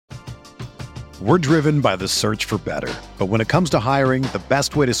We're driven by the search for better. But when it comes to hiring, the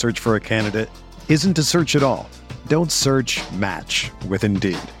best way to search for a candidate isn't to search at all. Don't search, match with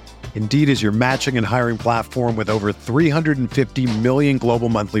Indeed. Indeed is your matching and hiring platform with over 350 million global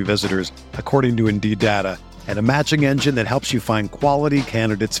monthly visitors, according to Indeed data, and a matching engine that helps you find quality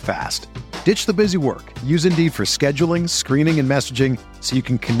candidates fast. Ditch the busy work. Use Indeed for scheduling, screening, and messaging so you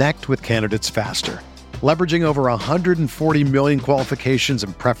can connect with candidates faster. Leveraging over 140 million qualifications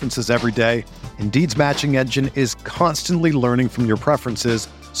and preferences every day, Indeed's matching engine is constantly learning from your preferences,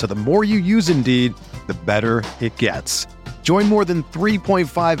 so the more you use Indeed, the better it gets. Join more than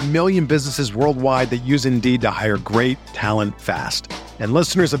 3.5 million businesses worldwide that use Indeed to hire great talent fast. And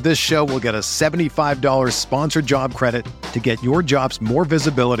listeners of this show will get a $75 sponsored job credit to get your jobs more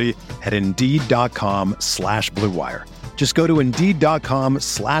visibility at Indeed.com/Blue Wire. Just go to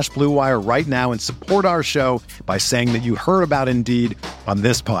Indeed.com/Blue Wire right now and support our show by saying that you heard about Indeed on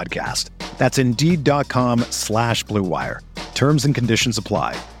this podcast. That's Indeed.com/Blue Wire. Terms and conditions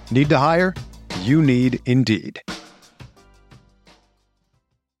apply. Need to hire? You need Indeed.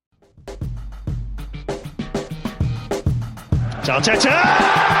 Arteta!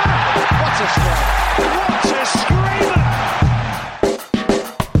 What a strike! What a screamer!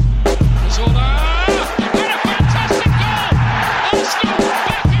 Zola! What a fantastic goal! Arsenal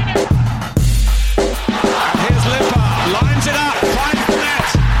back in it! And here's Limpar, lines it up, finds the net.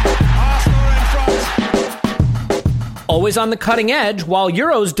 Arsenal in front. Always on the cutting edge, while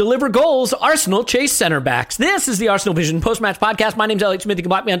Euros deliver goals, Arsenal chase center backs. This is the Arsenal Vision post-match podcast. My name's Elliot Smith. You can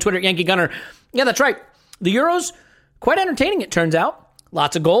block me on Twitter at Yankee Gunner. Yeah, that's right. The Euros, quite entertaining, it turns out.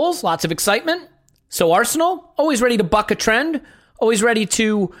 Lots of goals, lots of excitement. So Arsenal, always ready to buck a trend, always ready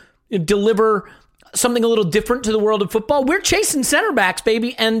to deliver something a little different to the world of football. We're chasing center backs,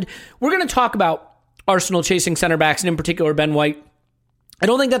 baby, and we're going to talk about Arsenal chasing center backs, and in particular, Ben White. I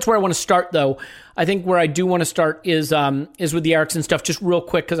don't think that's where I want to start, though. I think where I do want to start is with the Eriksen stuff, just real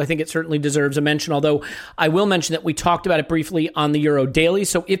quick, because I think it certainly deserves a mention, although I will mention that we talked about it briefly on the Euro Daily.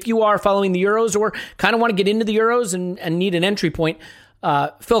 So if you are following the Euros or kind of want to get into the Euros and need an entry point,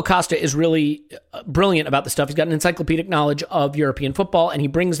 Phil Costa is really brilliant about the stuff. He's got an encyclopedic knowledge of European football, and he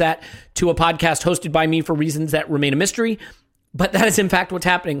brings that to a podcast hosted by me for reasons that remain a mystery. But that is, in fact, what's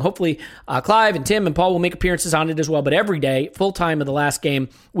happening. Hopefully, Clive and Tim and Paul will make appearances on it as well. But every day, full time of the last game,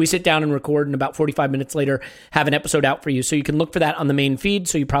 we sit down and record, and about 45 minutes later, have an episode out for you. So you can look for that on the main feed.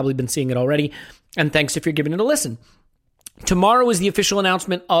 So you've probably been seeing it already. And thanks if you're giving it a listen. Tomorrow is the official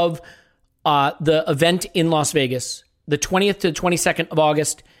announcement of the event in Las Vegas, the 20th to the 22nd of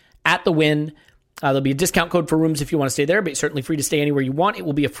August at the Wynn. There'll be a discount code for rooms if you want to stay there, but you're certainly free to stay anywhere you want. It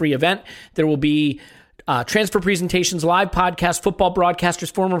will be a free event. There will be transfer presentations, live podcasts, football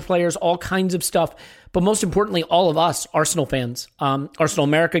broadcasters, former players, all kinds of stuff. But most importantly, all of us, Arsenal fans, Arsenal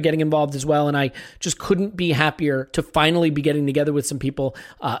America getting involved as well. And I just couldn't be happier to finally be getting together with some people,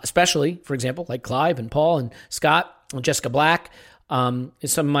 especially, for example, like Clive and Paul and Scott and Jessica Black, and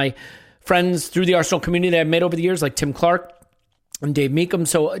some of my friends through the Arsenal community that I've met over the years, like Tim Clark and Dave Meekum.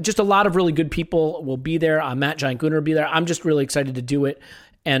 So just a lot of really good people will be there. Matt Giant Gunner will be there. I'm just really excited to do it.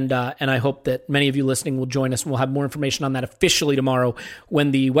 And I hope that many of you listening will join us, and we'll have more information on that officially tomorrow. When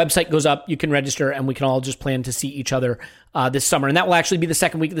the website goes up, you can register, and we can all just plan to see each other this summer. And that will actually be the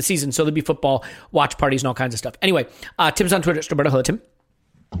second week of the season, so there'll be football, watch parties, and all kinds of stuff. Anyway, Tim's on Twitter. It's Roberto. Hello, Tim.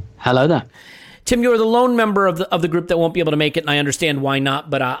 Hello there. Tim, you're the lone member of the group that won't be able to make it, and I understand why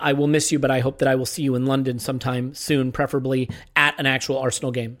not, but I will miss you, but I hope that I will see you in London sometime soon, preferably at an actual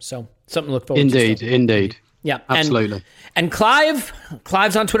Arsenal game. So something to look forward to. Indeed. Yeah, absolutely. And Clive's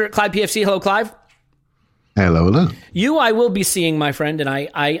on Twitter at ClivePFC. Hello, Clive. Hello. You, I will be seeing, my friend, and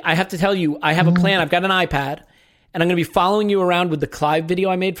I have to tell you, I have a plan. I've got an iPad, and I'm going to be following you around with the Clive video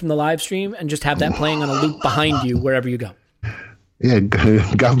I made from the live stream, and just have that playing on a loop behind you wherever you go. Yeah,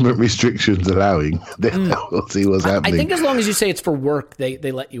 government restrictions allowing. We'll see what's happening. I think as long as you say it's for work, they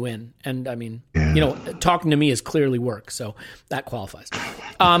let you in. And I mean, talking to me is clearly work, so that qualifies.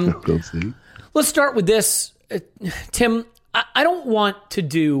 We'll see. Let's start with this. Tim, I don't want to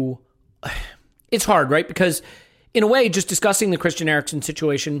do... It's hard, right? Because in a way, just discussing the Christian Eriksen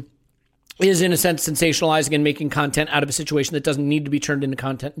situation is in a sense sensationalizing and making content out of a situation that doesn't need to be turned into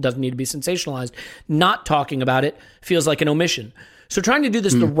content, doesn't need to be sensationalized. Not talking about it feels like an omission. So trying to do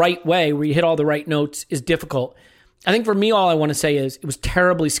this the right way, where you hit all the right notes, is difficult. I think for me, all I want to say is it was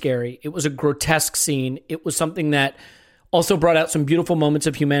terribly scary. It was a grotesque scene. It was something that also brought out some beautiful moments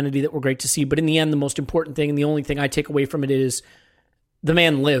of humanity that were great to see. But in the end, the most important thing and the only thing I take away from it is the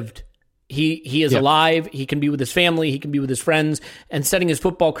man lived. He is alive. He can be with his family. He can be with his friends. And setting his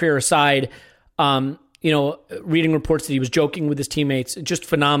football career aside, reading reports that he was joking with his teammates. Just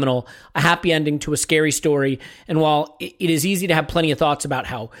phenomenal. A happy ending to a scary story. And while it is easy to have plenty of thoughts about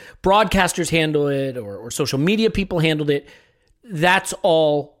how broadcasters handle it or social media people handled it, that's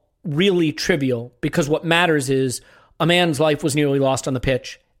all really trivial, because what matters is a man's life was nearly lost on the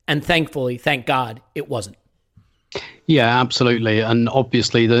pitch. And thankfully, thank God, it wasn't. Yeah, absolutely. And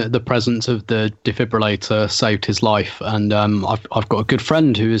obviously the presence of the defibrillator saved his life. And I've got a good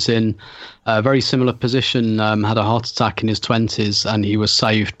friend who is in a very similar position, had a heart attack in his 20s, and he was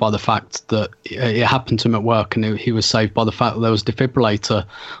saved by the fact that it happened to him at work, and he was saved by the fact that there was a defibrillator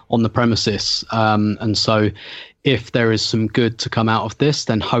on the premises. And so if there is some good to come out of this,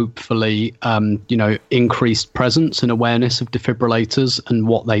 then hopefully, increased presence and awareness of defibrillators and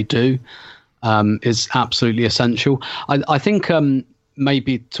what they do is absolutely essential. I think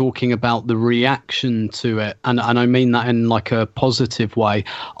maybe talking about the reaction to it, and I mean that in like a positive way,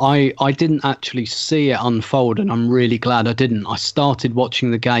 I didn't actually see it unfold, and I'm really glad I didn't. I started watching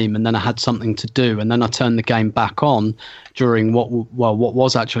the game, and then I had something to do, and then I turned the game back on during what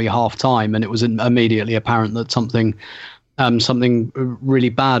was actually half time, and it was immediately apparent that something really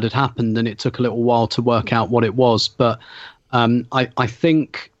bad had happened, and it took a little while to work out what it was. But I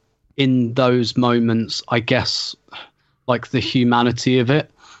think in those moments, I guess, like the humanity of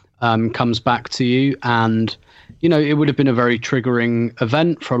it comes back to you. And, it would have been a very triggering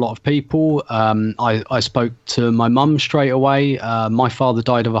event for a lot of people. I spoke to my mum straight away. My father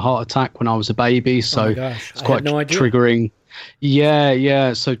died of a heart attack when I was a baby. So it's quite triggering.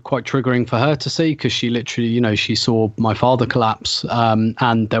 Yeah. So quite triggering for her to see, because she literally, she saw my father collapse,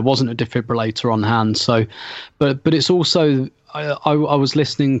 and there wasn't a defibrillator on hand. So, but it's also, I was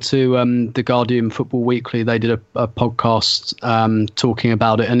listening to The Guardian Football Weekly. They did a podcast talking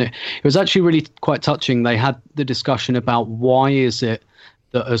about it, and it was actually really quite touching. They had the discussion about why is it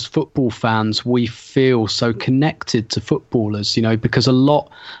that as football fans we feel so connected to footballers, because a lot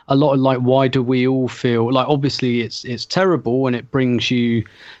of like, why do we all feel like, obviously it's terrible and it brings you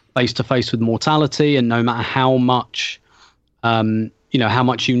face to face with mortality, and no matter how much how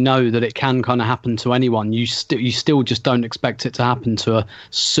much that it can kind of happen to anyone, you still just don't expect it to happen to a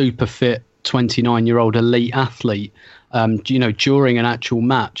super fit 29-year-old elite athlete, during an actual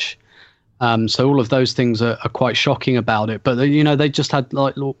match. So all of those things are quite shocking about it. But, they just had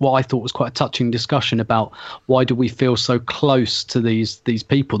like what I thought was quite a touching discussion about why do we feel so close to these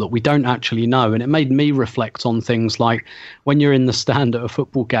people that we don't actually know. And it made me reflect on things like when you're in the stand at a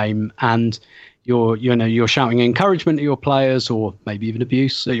football game and you're shouting encouragement at your players, or maybe even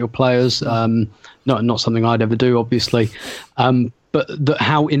abuse at your players. Not something I'd ever do, obviously. But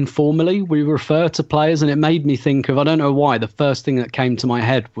how informally we refer to players. And it made me think of, I don't know why, the first thing that came to my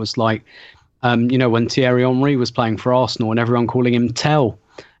head was like, when Thierry Henry was playing for Arsenal and everyone calling him Tell,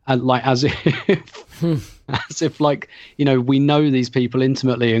 and like as if like, we know these people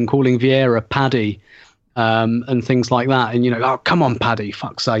intimately, and calling Vieira Paddy, and things like that, and oh, come on Paddy,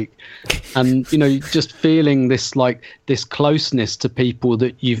 fuck's sake. And just feeling this closeness to people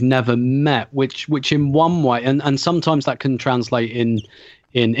that you've never met, which in one way, and sometimes that can translate in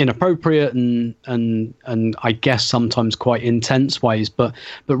inappropriate and I guess sometimes quite intense ways, but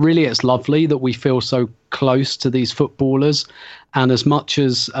really it's lovely that we feel so close to these footballers. And as much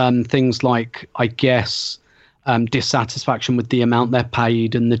as things like, I guess, dissatisfaction with the amount they're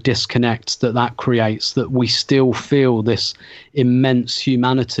paid and the disconnect that creates, that we still feel this immense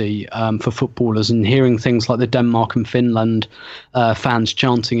humanity for footballers, and hearing things like the Denmark and Finland fans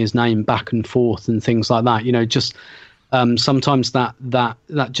chanting his name back and forth and things like that, just sometimes that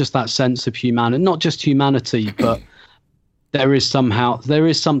just that sense of humanity, not just humanity, but there is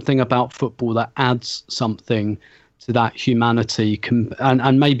something about football that adds something to that humanity,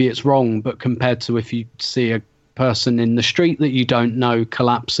 and maybe it's wrong, but compared to if you see a person in the street that you don't know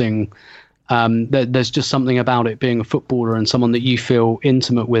collapsing, there's just something about it being a footballer and someone that you feel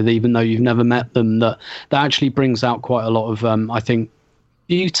intimate with, even though you've never met them, that actually brings out quite a lot of I think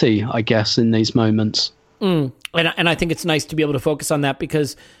beauty, I guess, in these moments. And I think it's nice to be able to focus on that,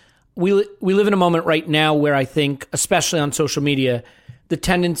 because we live in a moment right now where I think, especially on social media, the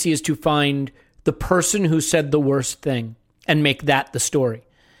tendency is to find the person who said the worst thing and make that the story.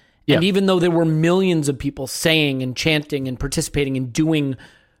 Yeah. And even though there were millions of people saying and chanting and participating in doing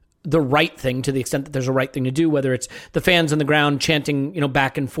the right thing, to the extent that there's a right thing to do, whether it's the fans on the ground chanting,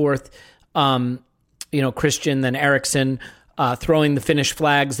 back and forth, Christian, then Eriksen, throwing the Finnish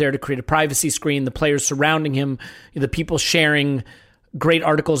flags there to create a privacy screen, the players surrounding him, the people sharing great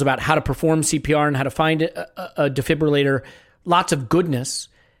articles about how to perform CPR and how to find a defibrillator, lots of goodness.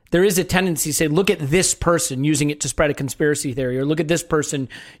 There is a tendency to say, look at this person using it to spread a conspiracy theory, or look at this person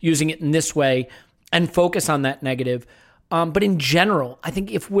using it in this way. and focus on that negative. But in general, I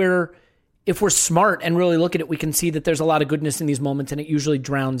think if we're smart and really look at it, we can see that there's a lot of goodness in these moments, and it usually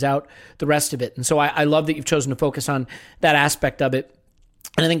drowns out the rest of it. And so I love that you've chosen to focus on that aspect of it.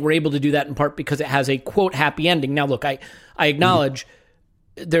 And I think we're able to do that in part because it has a, quote, happy ending. Now, look, I acknowledge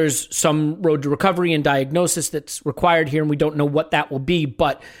there's some road to recovery and diagnosis that's required here, and we don't know what that will be.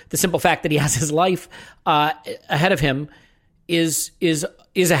 But the simple fact that he has his life ahead of him is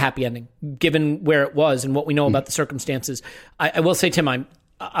a happy ending, given where it was and what we know about the circumstances. I will say, Tim, I'm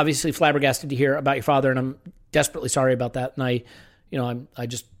obviously flabbergasted to hear about your father, and I'm desperately sorry about that. And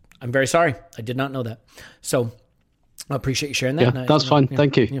I'm very sorry. I did not know that. So I appreciate you sharing that. Yeah, that's fine.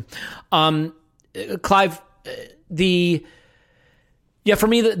 Thank you. Yeah. Clive, for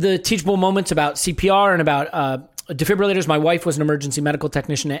me, the teachable moments about CPR and about defibrillators. My wife was an emergency medical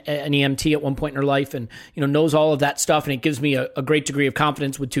technician, an EMT at one point in her life, and knows all of that stuff. And it gives me a great degree of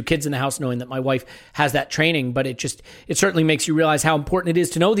confidence with 2 kids in the house, knowing that my wife has that training. But it certainly makes you realize how important it is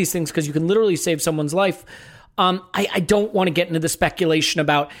to know these things, because you can literally save someone's life. I don't want to get into the speculation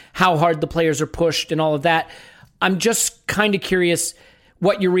about how hard the players are pushed and all of that. I'm just kind of curious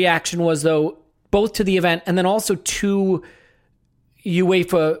what your reaction was, though, both to the event and then also to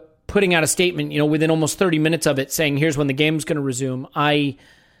UEFA putting out a statement, within almost 30 minutes of it, saying, here's when the game's going to resume. I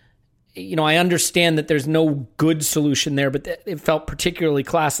understand that there's no good solution there, but it felt particularly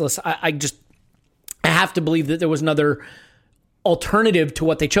classless. I have to believe that there was another alternative to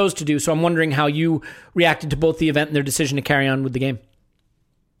what they chose to do. So I'm wondering how you reacted to both the event and their decision to carry on with the game.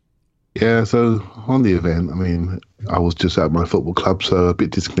 Yeah, so on the event, I was just at my football club, so a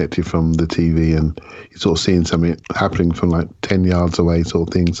bit disconnected from the TV, and you're sort of seeing something happening from like 10 yards away sort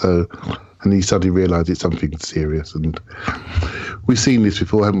of thing. So, and you suddenly realise it's something serious. And we've seen this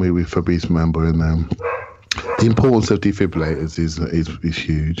before, haven't we, with Fabrice Muamba, and the importance of defibrillators is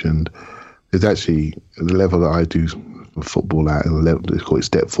huge. And there's actually the level that I do football at, and the level, it's called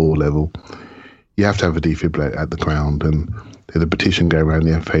step 4 level. You have to have a defibrillator at the ground, and there's a petition going around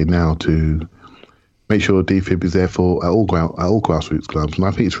the FA now to make sure defib is there for all grassroots clubs, and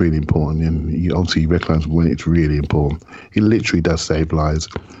I think it's really important. And you obviously recognise when it's really important. It literally does save lives,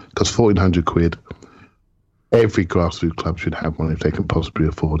 because £1,400 every grassroots club should have one if they can possibly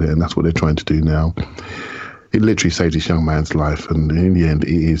afford it, and that's what they're trying to do now. It literally saved this young man's life, and in the end,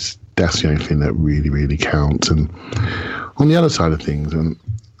 that's the only thing that really, really counts. And on the other side of things,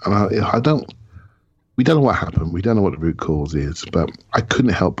 we don't know what happened. We don't know what the root cause is, but I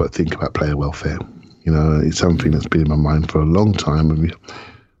couldn't help but think about player welfare. It's something that's been in my mind for a long time, and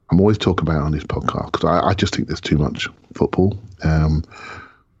I'm always talking about it on this podcast, because I just think there's too much football. We're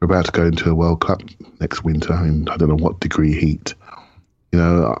about to go into a World Cup next winter, and I don't know what degree heat.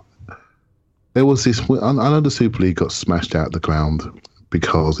 There was this. I know the Super League got smashed out of the ground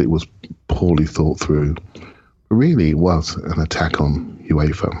because it was poorly thought through. But really, it was an attack on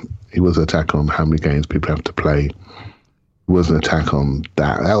UEFA. It was an attack on how many games people have to play. It was an attack on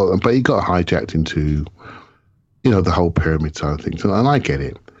that. But it got hijacked into, the whole pyramid side of things. And I get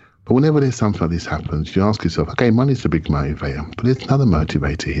it. But whenever there's something like this happens, you ask yourself, okay, money's the big motivator. But there's another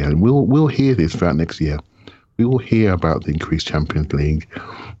motivator here. And we'll hear this throughout next year. We will hear about the increased Champions League.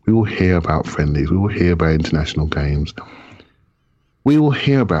 We will hear about friendlies. We will hear about international games. We will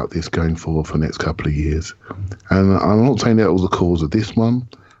hear about this going forward for the next couple of years. And I'm not saying that was the cause of this one,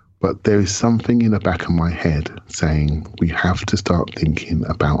 but there is something in the back of my head saying we have to start thinking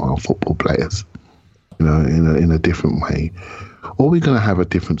about our football players, in a different way. Or we're going to have a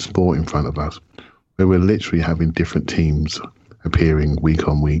different sport in front of us, where we're literally having different teams appearing week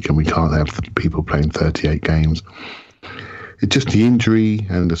on week, and we can't have people playing 38 games. It's just the injury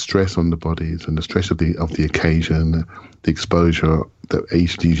and the stress on the bodies, and the stress of the occasion, the exposure that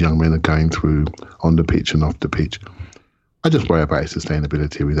each of these young men are going through on the pitch and off the pitch. I just worry about its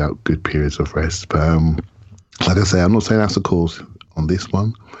sustainability without good periods of rest. But like I say, I'm not saying that's the cause on this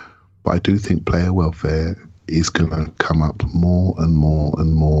one, but I do think player welfare is going to come up more and more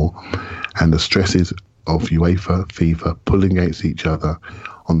and more. And the stresses of UEFA, FIFA pulling against each other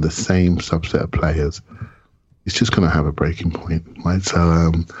on the same subset of players, it's just going to have a breaking point, right?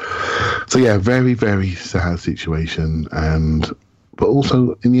 So yeah, very, very sad situation, but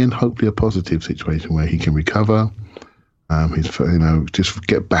also in the end, hopefully a positive situation where he can recover, just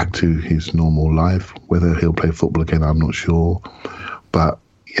get back to his normal life. Whether he'll play football again, I'm not sure, but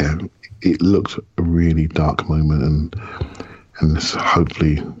yeah, it looked a really dark moment, and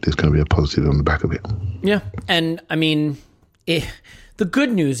hopefully there's going to be a positive on the back of it. Yeah, and the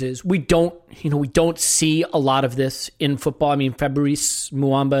good news is we don't see a lot of this in football. Fabrice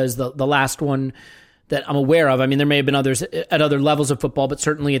Muamba is the last one that I'm aware of. I mean, there may have been others at other levels of football, but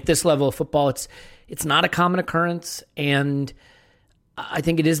certainly at this level of football, it's not a common occurrence. And I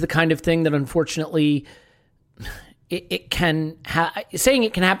think it is the kind of thing that unfortunately it can saying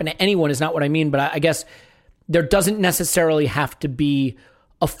it can happen to anyone is not what I mean, but I guess there doesn't necessarily have to be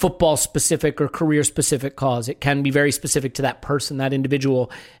a football specific or career specific cause. It can be very specific to that person, that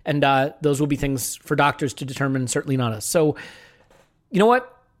individual. And those will be things for doctors to determine, certainly not us. So, you know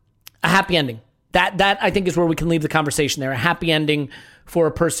what? A happy ending. That I think is where we can leave the conversation there. A happy ending for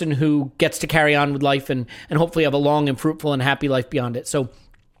a person who gets to carry on with life and hopefully have a long and fruitful and happy life beyond it. So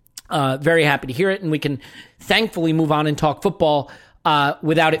very happy to hear it. And we can thankfully move on and talk football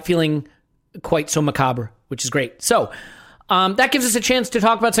without it feeling quite so macabre, which is great. So that gives us a chance to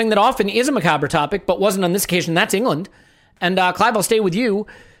talk about something that often is a macabre topic, but wasn't on this occasion. That's England. And Clive, I'll stay with you.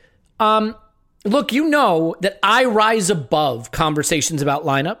 Look, you know that I rise above conversations about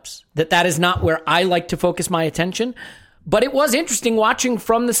lineups, that is not where I like to focus my attention. But it was interesting watching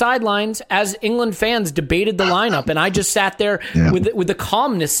from the sidelines as England fans debated the lineup. And I just sat there with the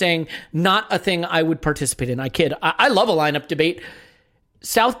calmness saying, not a thing I would participate in. I kid. I love a lineup debate.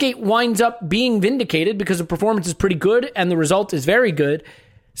 Southgate winds up being vindicated because the performance is pretty good and the result is very good.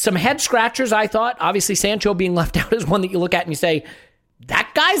 Some head scratchers, I thought. Obviously, Sancho being left out is one that you look at and you say,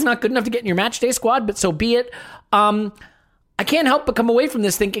 that guy's not good enough to get in your match day squad, but so be it. I can't help but come away from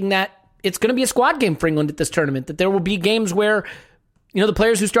this thinking that it's going to be a squad game for England at this tournament, that there will be games where, the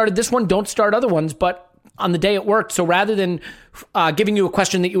players who started this one don't start other ones, but on the day it worked. So rather than giving you a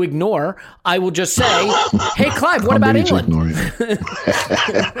question that you ignore, I will just say, hey, Clive, what about England?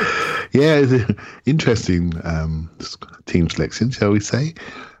 Yeah, it's an interesting team selection, shall we say.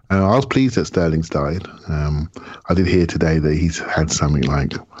 I was pleased that Sterling started. I did hear today that he's had something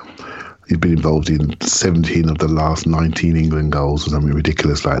like, he's been involved in 17 of the last 19 England goals or something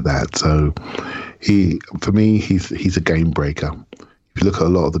ridiculous like that. So for me, he's a game breaker. If you look at a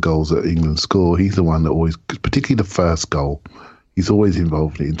lot of the goals that England score, he's the one that always, particularly the first goal, he's always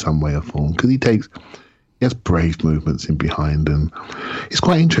involved in some way or form because he has brave movements in behind. And it's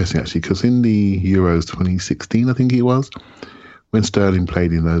quite interesting, actually, because in the Euros 2016, I think it was, when Sterling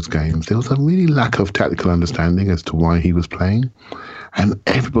played in those games, there was a really lack of tactical understanding as to why he was playing. And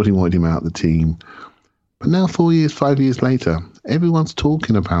everybody wanted him out of the team. But now 5 years later, everyone's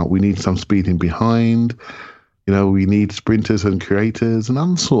talking about we need some speed in behind. We need sprinters and creators. And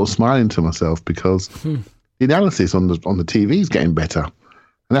I'm sort of smiling to myself because the analysis on the TV is getting better. And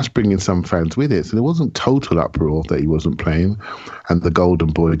that's bringing some fans with it. So there wasn't total uproar that he wasn't playing. And the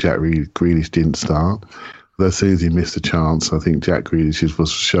golden boy, Jack Grealish, didn't start. Though as soon as he missed a chance, I think Jack Grealish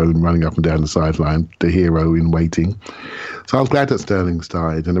was shown running up and down the sideline, the hero in waiting. So I was glad that Sterling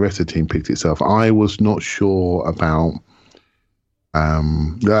started and the rest of the team picked itself. I was not sure about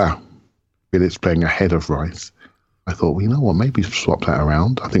Phillips playing ahead of Rice. I thought, well, you know what, maybe swap that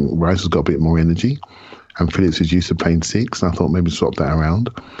around. I think Rice has got a bit more energy and Phillips is used to playing 6. And I thought maybe swap that around.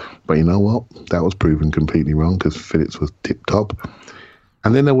 But you know what? That was proven completely wrong because Phillips was tip-top.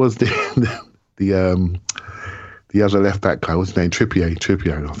 And then there was the other left-back guy, what's his name?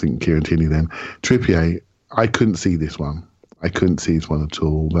 Trippier, I think Kieran Tierney then. Trippier, I couldn't see this one. at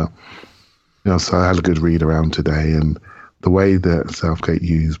all. But, so I had a good read around today, and the way that Southgate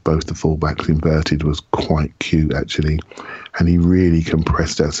used both the fullbacks inverted was quite cute, actually. And he really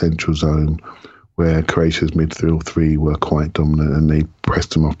compressed that central zone where Croatia's midfield three were quite dominant, and they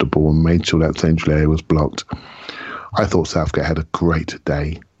pressed them off the ball and made sure that central area was blocked. I thought Southgate had a great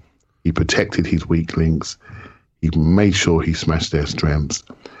day. He protected his weak links. He made sure he smashed their strengths,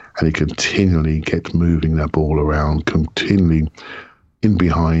 and he continually kept moving that ball around, continually in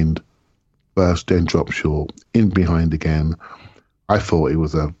behind, burst, then drop short, in behind again. I thought it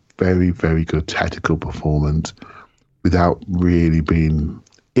was a very, very good tactical performance without really being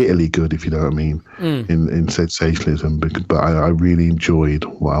Italy good, if you know what I mean, in sensationalism. But I really enjoyed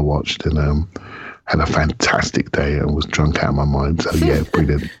what I watched and had a fantastic day and was drunk out of my mind. So yeah,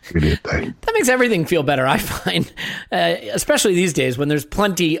 brilliant day. That makes everything feel better, I find, especially these days when there's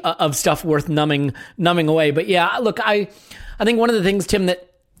plenty of stuff worth numbing away. But yeah, look, I think one of the things, Tim, that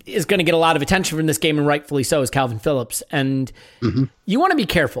is going to get a lot of attention from this game, and rightfully so, is Calvin Phillips. And you want to be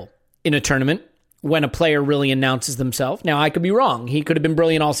careful in a tournament when a player really announces themselves. Now, I could be wrong. He could have been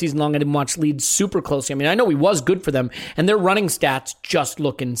brilliant all season long. I didn't watch Leeds super closely. I mean, I know he was good for them, and their running stats just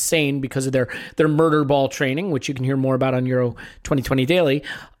look insane because of their murder ball training, which you can hear more about on Euro 2020 Daily.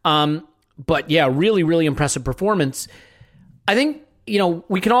 But yeah, really, really impressive performance. I think,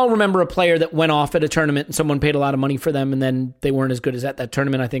 we can all remember a player that went off at a tournament and someone paid a lot of money for them and then they weren't as good as at that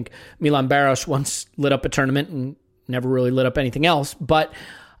tournament. I think Milan Baros once lit up a tournament and never really lit up anything else. But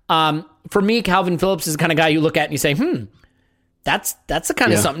For me, Calvin Phillips is the kind of guy you look at and you say, that's the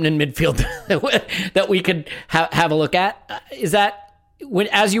kind of something in midfield that we could have a look at. Is that,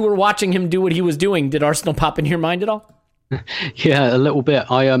 as you were watching him do what he was doing, did Arsenal pop in your mind at all? Yeah, a little bit.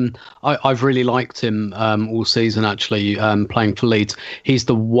 I've really liked him all season, actually, playing for Leeds. He's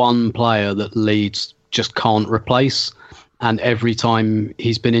the one player that Leeds just can't replace. And every time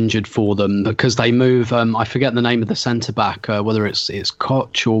he's been injured for them, because they move, I forget the name of the centre-back, whether it's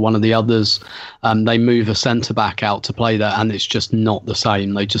Koch or one of the others, they move a centre-back out to play there, and it's just not the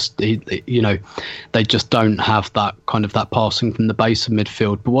same. They just, they just don't have that kind of that passing from the base of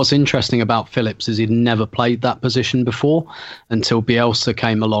midfield. But what's interesting about Phillips is he'd never played that position before until Bielsa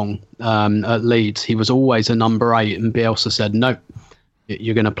came along at Leeds. He was always a number 8, and Bielsa said, no.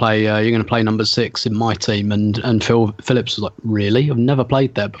 You're going to play number 6 in my team, and Phillips was like, really? I've never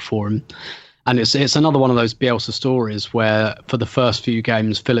played there before. And it's another one of those Bielsa stories where for the first few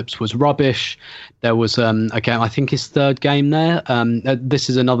games Phillips was rubbish. There was again, I think his third game there. This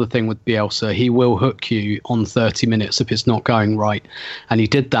is another thing with Bielsa. He will hook you on 30 minutes if it's not going right, and he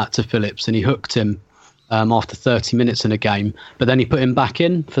did that to Phillips, and he hooked him after 30 minutes in a game. But then he put him back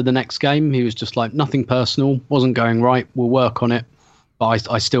in for the next game. He was just like, nothing personal, wasn't going right. We'll work on it.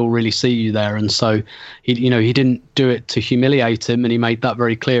 But I still really see you there. And so he didn't do it to humiliate him, and he made that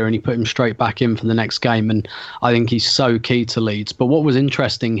very clear, and he put him straight back in for the next game. And I think he's so key to Leeds. But what was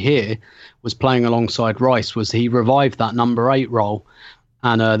interesting here was playing alongside Rice was he revived that number 8 role.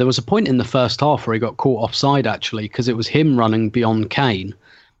 And there was a point in the first half where he got caught offside, actually, because it was him running beyond Kane.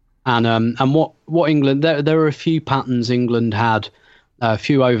 And what England, there were a few patterns England had, a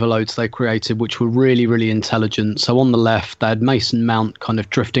few overloads they created, which were really, really intelligent. So on the left, they had Mason Mount kind of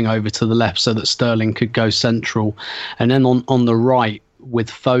drifting over to the left so that Sterling could go central. And then on the right with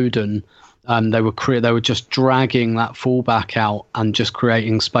Foden, they were just dragging that fullback out and just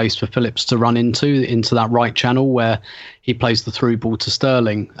creating space for Phillips to run into that right channel where he plays the through ball to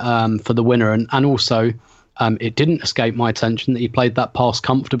Sterling for the winner. And also, it didn't escape my attention that he played that pass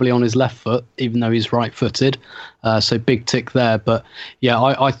comfortably on his left foot, even though he's right-footed. So big tick there. But yeah,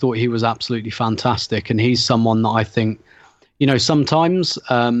 I thought he was absolutely fantastic. And he's someone that I think, sometimes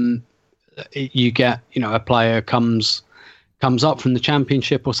you get, a player comes up from the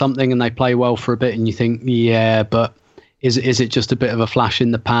Championship or something and they play well for a bit and you think, yeah, but is it just a bit of a flash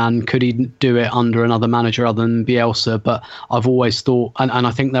in the pan? Could he do it under another manager other than Bielsa? But I've always thought, and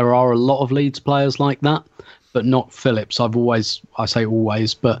I think there are a lot of Leeds players like that, but not Phillips. I say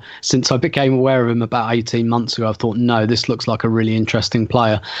always, but since I became aware of him about 18 months ago, I've thought, no, this looks like a really interesting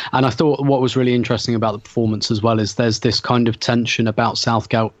player. And I thought what was really interesting about the performance as well is there's this kind of tension about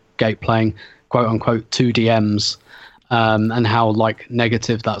Southgate playing, quote unquote, 2 DMs. And how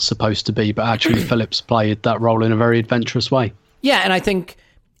negative that's supposed to be, but actually Phillips played that role in a very adventurous way. Yeah, and I think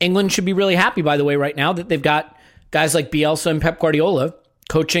England should be really happy, by the way, right now that they've got guys like Bielsa and Pep Guardiola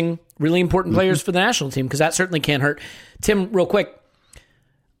coaching really important players for the national team, because that certainly can't hurt. Tim, real quick,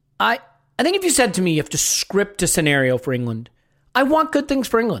 I think if you said to me you have to script a scenario for England, I want good things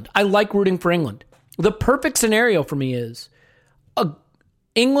for England. I like rooting for England. The perfect scenario for me is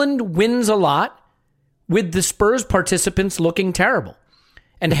England wins a lot with the Spurs participants looking terrible.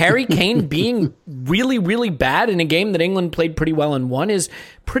 And Harry Kane being really, really bad in a game that England played pretty well and won is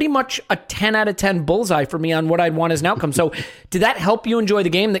pretty much a 10 out of 10 bullseye for me on what I'd want as an outcome. So did that help you enjoy the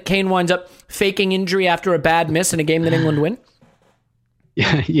game that Kane winds up faking injury after a bad miss in a game that England win?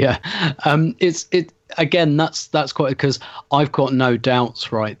 Yeah. Again, that's quite, because I've got no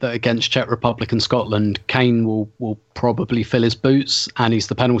doubts, right, that against Czech Republic and Scotland, Kane will probably fill his boots, and he's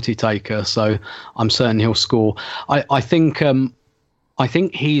the penalty taker, so I'm certain he'll score. I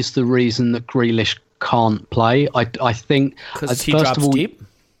think he's the reason that Grealish can't play. I think because he drops deep.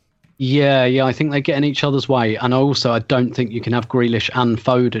 Yeah, I think they get in each other's way. And also, I don't think you can have Grealish and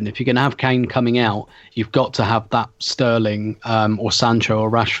Foden. If you're going to have Kane coming out, you've got to have that Sterling or Sancho or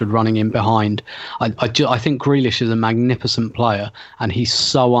Rashford running in behind. I think Grealish is a magnificent player, and he's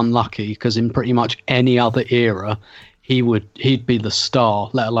so unlucky because in pretty much any other era, he'd be the star,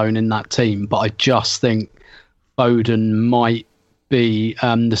 let alone in that team. But I just think Foden might be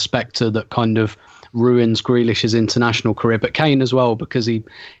the spectre that kind of ruins Grealish's international career, but Kane as well, because he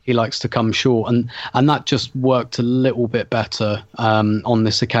likes to come short, and that just worked a little bit better on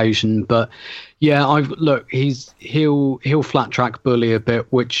this occasion. But yeah, he'll flat track bully a bit,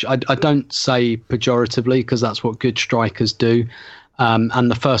 which I don't say pejoratively, because that's what good strikers do. And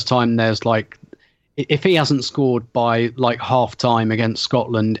the first time there's if he hasn't scored by half time against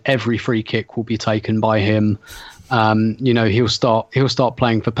Scotland, every free kick will be taken by him. He'll start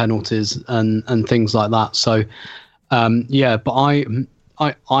playing for penalties and things like that. So, but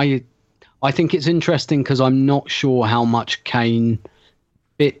I think it's interesting because I'm not sure how much Kane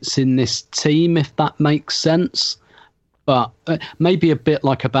fits in this team, if that makes sense. But maybe a bit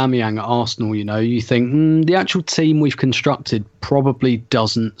like Aubameyang at Arsenal, you think the actual team we've constructed probably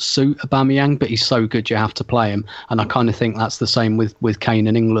doesn't suit Aubameyang, but he's so good you have to play him. And I kind of think that's the same with Kane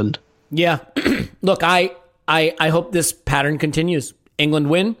in England. Yeah. Look, I hope this pattern continues. England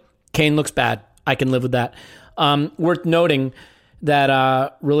win, Kane looks bad. I can live with that. Worth noting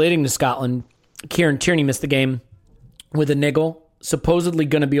that relating to Scotland, Kieran Tierney missed the game with a niggle. Supposedly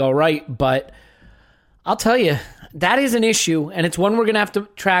going to be all right, but I'll tell you, that is an issue, and it's one we're going to have to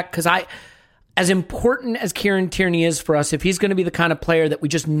track because as important as Kieran Tierney is for us, if he's going to be the kind of player that we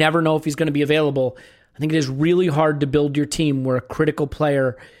just never know if he's going to be available, I think it is really hard to build your team where a critical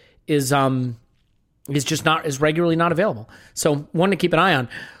player is just not is regularly not available. So one to keep an eye on.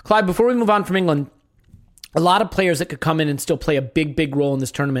 Clyde, before we move on from England, a lot of players that could come in and still play a big, big role in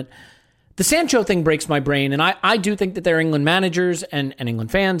this tournament. The Sancho thing breaks my brain, and I do think that there are England managers and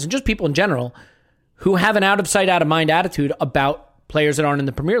England fans and just people in general who have an out-of-sight, out-of-mind attitude about players that aren't in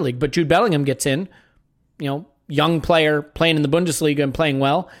the Premier League. But Jude Bellingham gets in, young player playing in the Bundesliga and playing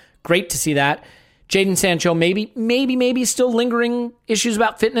well. Great to see that. Jadon Sancho, maybe still lingering issues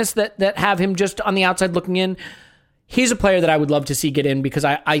about fitness that have him just on the outside looking in. He's a player that I would love to see get in because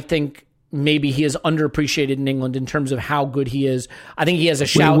I think maybe he is underappreciated in England in terms of how good he is. I think he has a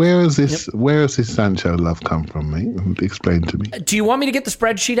shout. Where is this Sancho love come from, mate? Explain to me. Do you want me to get the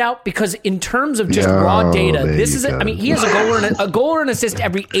spreadsheet out? Because in terms of just raw data, this is he has a goal or an assist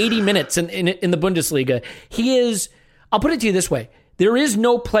every 80 minutes in the Bundesliga. He is, I'll put it to you this way. There is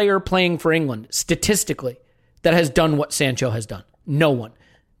no player playing for England statistically that has done what Sancho has done. No one.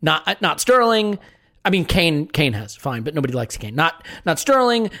 Not Sterling. I mean, Kane has, fine, but nobody likes Kane. Not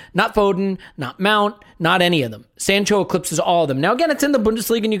Sterling, not Foden, not Mount, not any of them. Sancho eclipses all of them. Now, again, it's in the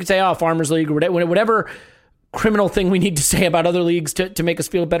Bundesliga, and you could say, Farmers League, or whatever criminal thing we need to say about other leagues to make us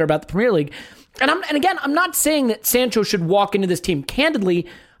feel better about the Premier League. And again, I'm not saying that Sancho should walk into this team. Candidly,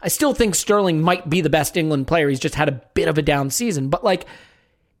 I still think Sterling might be the best England player. He's just had a bit of a down season. But,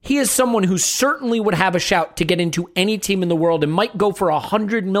 he is someone who certainly would have a shout to get into any team in the world and might go for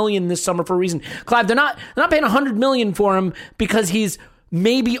 $100 million this summer for a reason. Clive, they're not paying $100 million for him because he's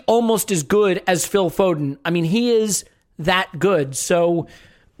maybe almost as good as Phil Foden. I mean, he is that good. So,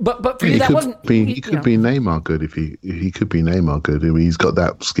 but for you, that wasn't. He could be Neymar good if he could be Neymar good. I mean, he's got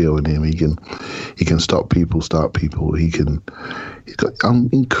that skill in him. He can stop people, start people. He's got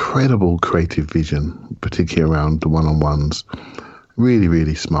incredible creative vision, particularly around the one-on-ones. Really,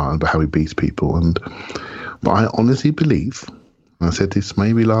 really smart about how he beats people. But I honestly believe, and I said this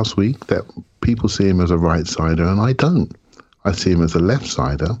maybe last week, that people see him as a right-sider, and I don't. I see him as a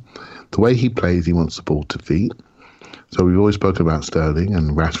left-sider. The way he plays, he wants the ball to feet. So we've always spoken about Sterling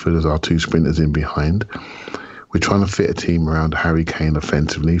and Rashford as our two sprinters in behind. We're trying to fit a team around Harry Kane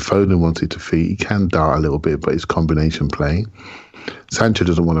offensively. Foden wants it to feet. He can dart a little bit, but it's combination play. Sancho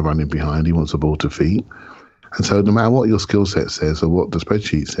doesn't want to run in behind. He wants the ball to feet. And so no matter what your skill set says or what the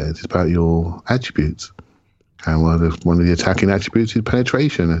spreadsheet says, it's about your attributes. And one of the attacking attributes is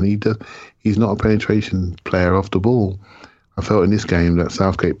penetration. And he's not a penetration player off the ball. I felt in this game that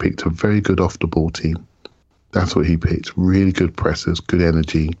Southgate picked a very good off-the-ball team. That's what he picked. Really good pressers, good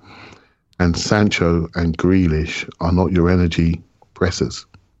energy. And Sancho and Grealish are not your energy pressers.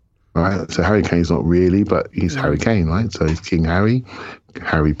 Right? So Harry Kane's not really, but he's Harry Kane, right? So he's King Harry.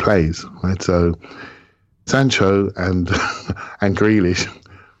 Harry plays, right? So Sancho and Grealish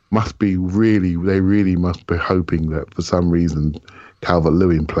they really must be hoping that for some reason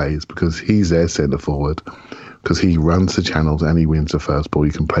Calvert-Lewin plays because he's their centre forward, because he runs the channels and he wins the first ball.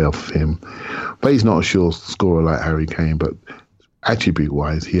 You can play off of him. But he's not a sure scorer like Harry Kane, but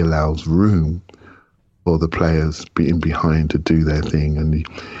attribute-wise, he allows room for the players in behind to do their thing. And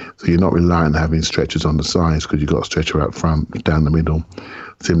so you're not reliant on having stretchers on the sides because you've got a stretcher out front, down the middle.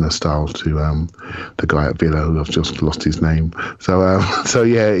 Similar style to the guy at Villa who I've just lost his name. So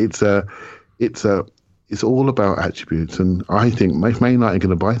yeah, it's all about attributes. And I think if Man United are going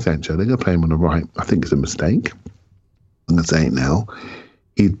to buy Sancho, they're going to play him on the right. I think it's a mistake. I'm going to say it now.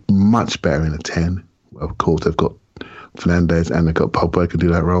 He's much better in a 10. Of course, they've got Fernandes and they've got Pogba who can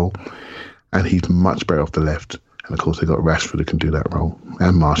do that role. And he's much better off the left. And of course, they've got Rashford who can do that role.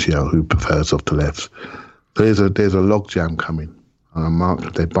 And Martial who prefers off the left. So there's a logjam coming. Mark,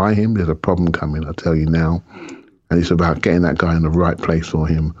 if they buy him, there's a problem coming, I'll tell you now. And it's about getting that guy in the right place for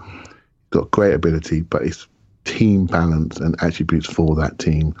him. He's got great ability, but it's team balance and attributes for that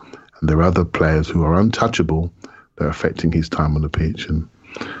team. And there are other players who are untouchable that are affecting his time on the pitch. And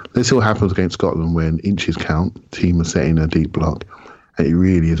let's see what happens against Scotland when inches count. Team are setting a deep block. And it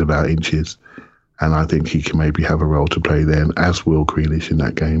really is about inches. And I think he can maybe have a role to play then, as will Grealish in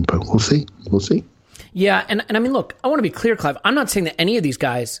that game. But we'll see. We'll see. Yeah, and I mean, look, I want to be clear, Clive. I'm not saying that any of these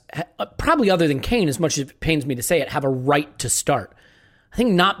guys, probably other than Kane, as much as it pains me to say it, have a right to start. I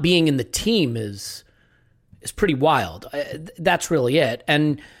think not being in the team is pretty wild. That's really it.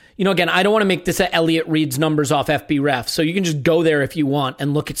 And, you know, again, I don't want to make this Elliot Reed's numbers off FBref, so you can just go there if you want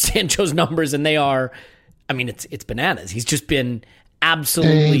and look at Sancho's numbers, and they are, I mean, it's bananas. He's just been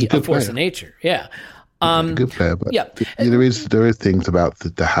absolutely a force of nature. Yeah. Good player, but there is things about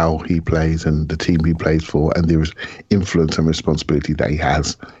the how he plays and the team he plays for, and there is influence and responsibility that he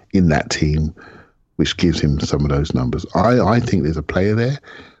has in that team, which gives him some of those numbers. I think there's a player there,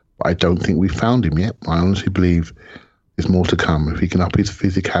 but I don't think we've found him yet. I honestly believe there's more to come. If he can up his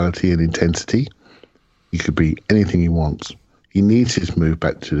physicality and intensity, he could be anything he wants. He needs his move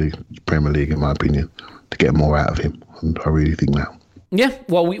back to the Premier League, in my opinion, to get more out of him, and I really think now. Yeah,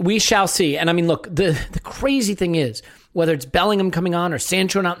 well, we shall see. And I mean, look, the crazy thing is, whether it's Bellingham coming on or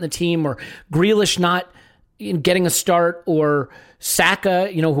Sancho not in the team or Grealish not getting a start or Saka,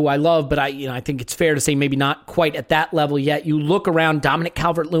 you know, who I love, but I think it's fair to say maybe not quite at that level yet. You look around, Dominic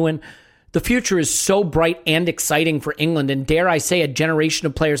Calvert-Lewin, the future is so bright and exciting for England, and dare I say a generation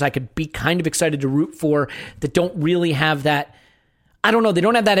of players I could be kind of excited to root for that don't really have that, I don't know, they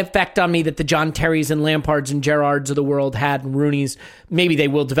don't have that effect on me that the John Terrys and Lampards and Gerrards of the world had, and Rooneys. Maybe they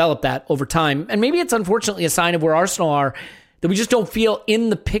will develop that over time. And maybe it's unfortunately a sign of where Arsenal are, that we just don't feel in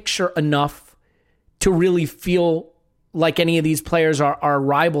the picture enough to really feel like any of these players are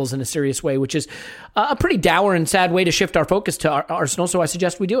rivals in a serious way, which is a pretty dour and sad way to shift our focus to Arsenal, so I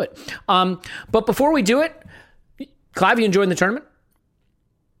suggest we do it. But before we do it, Clive, you enjoying the tournament?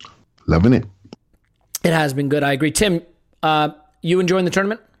 Loving it. It has been good, I agree. Tim, you enjoying the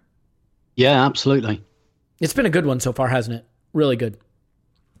tournament? Yeah, absolutely. It's been a good one so far, hasn't it? Really good.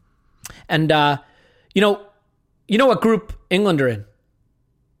 And, you know what group England are in?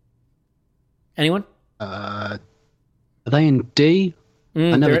 Anyone? Are they in D?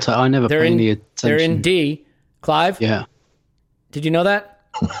 I never pay any attention. They're in D. Clive? Yeah. Did you know that?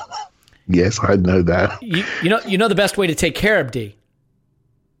 Yes, I know that. You know the best way to take care of D.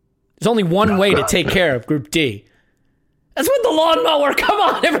 There's only one way to take care of Group D. That's with the lawnmower. Come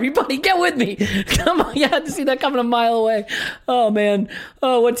on, everybody, get with me. Come on, you had to see that coming a mile away. Oh, man.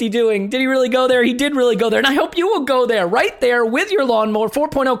 Oh, what's he doing? Did he really go there? He did really go there, and I hope you will go there, right there with your lawnmower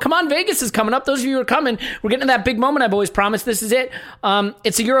 4.0. Come on, Vegas is coming up. Those of you who are coming, we're getting to that big moment I've always promised. This is it.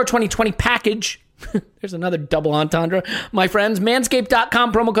 It's a Euro 2020 package. There's another double entendre, my friends.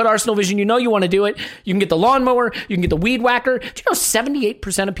 Manscaped.com, promo code ArsenalVision. You know you want to do it. You can get the lawnmower. You can get the weed whacker. Do you know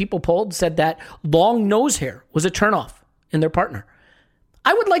 78% of people polled said that long nose hair was a turnoff in their partner?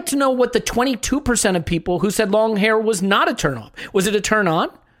 I would like to know what the 22% of people who said long hair was not a turn off. Was it a turn on?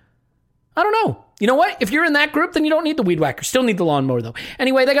 I don't know. You know what? If you're in that group, then you don't need the weed whacker. Still need the lawnmower, though.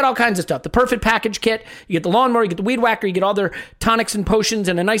 Anyway, they got all kinds of stuff. The perfect package kit. You get the lawnmower, you get the weed whacker, you get all their tonics and potions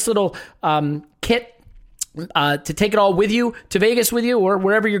and a nice little kit to take it all with you to Vegas with you or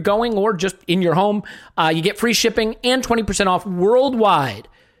wherever you're going or just in your home. You get free shipping and 20% off worldwide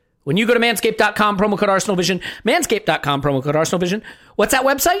when you go to manscaped.com, promo code ArsenalVision. Manscaped.com, promo code ArsenalVision. What's that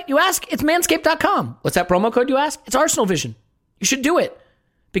website, you ask? It's manscaped.com. What's that promo code, you ask? It's ArsenalVision. You should do it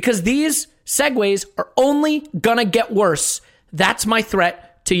because these segues are only going to get worse. That's my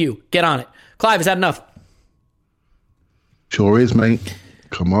threat to you. Get on it. Clive, is that enough? Sure is, mate.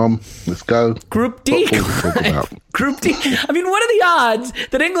 Come on, let's go. Group D. Group D. I mean, what are the odds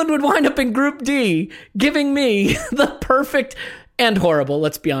that England would wind up in Group D, giving me the perfect and horrible,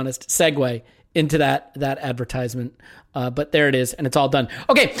 let's be honest, segue into that advertisement. But there it is, and it's all done.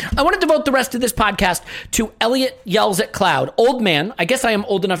 Okay, I want to devote the rest of this podcast to Elliot Yells at Cloud. Old man. I guess I am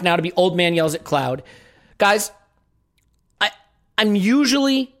old enough now to be Old Man Yells at Cloud. Guys, I'm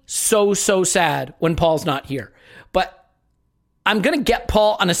usually so sad when Paul's not here. But I'm going to get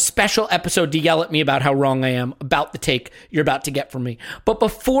Paul on a special episode to yell at me about how wrong I am about the take you're about to get from me. But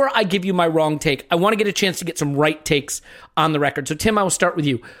before I give you my wrong take, I want to get a chance to get some right takes on the record. So, Tim, I will start with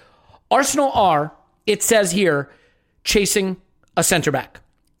you. Arsenal are, it says here, chasing a center back.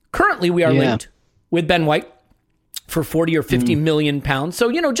 Currently, we are linked with Ben White for 40 or 50 million pounds. So,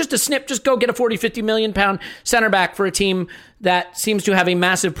 just a snip, just go get a 40, 50 million pound center back for a team that seems to have a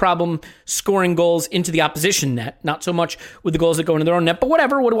massive problem scoring goals into the opposition net. Not so much with the goals that go into their own net, but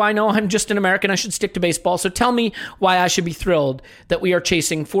whatever. What do I know? I'm just an American. I should stick to baseball. So tell me why I should be thrilled that we are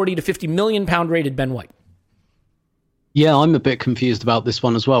chasing 40 to 50 million pound rated Ben White. Yeah, I'm a bit confused about this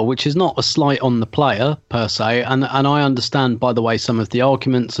one as well, which is not a slight on the player per se. And I understand, by the way, some of the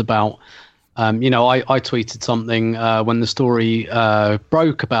arguments about I tweeted something when the story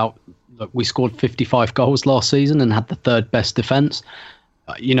broke about we scored 55 goals last season and had the third best defence.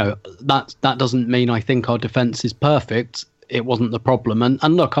 That doesn't mean I think our defence is perfect. It wasn't the problem.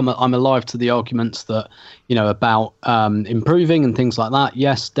 And look, I'm alive to the arguments that, about improving and things like that.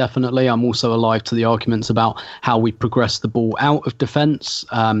 Yes, definitely. I'm also alive to the arguments about how we progress the ball out of defence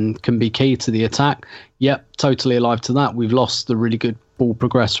can be key to the attack. Yep, totally alive to that. We've lost the really good ball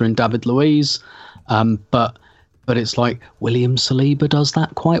progressor in David Luiz. But it's like William Saliba does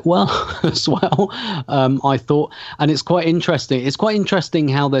that quite well as well, I thought. And it's quite interesting. It's quite interesting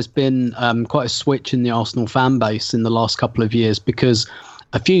how there's been quite a switch in the Arsenal fan base in the last couple of years, because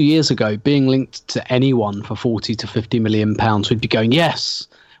a few years ago, being linked to anyone for 40 to 50 million pounds, we'd be going, yes,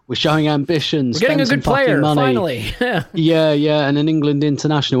 we're showing ambition. We're getting a good player, finally. Yeah, and an England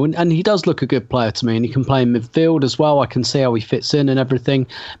international. And he does look a good player to me, and he can play in midfield as well. I can see how he fits in and everything.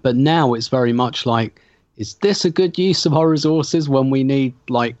 But now it's very much like, is this a good use of our resources when we need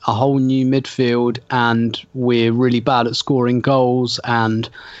like a whole new midfield and we're really bad at scoring goals, and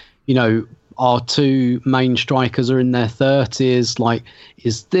our two main strikers are in their 30s? Like,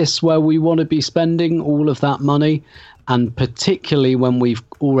 is this where we want to be spending all of that money? And particularly when we've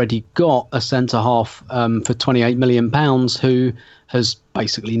already got a centre half for £28 million who has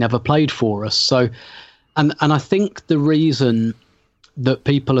basically never played for us. So, and I think the reason that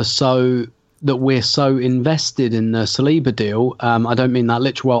we're so invested in the Saliba deal, I don't mean that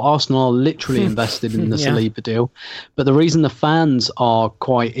literal. Well, Arsenal are literally invested in the Saliba deal, but the reason the fans are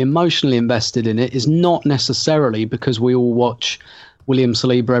quite emotionally invested in it is not necessarily because we all watch William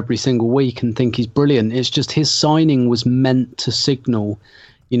Saliba every single week and think he's brilliant. It's just his signing was meant to signal,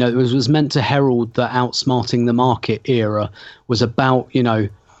 it was meant to herald the outsmarting the market era, was about,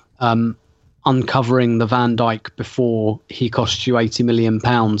 uncovering the Van Dijk before he cost you £80 million.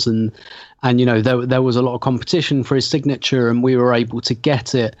 And there was a lot of competition for his signature, and we were able to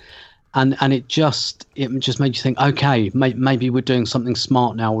get it. And it just made you think, okay, maybe we're doing something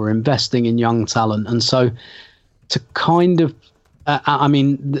smart now. We're investing in young talent. And so to kind of, I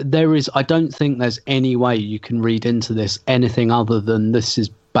don't think there's any way you can read into this anything other than this is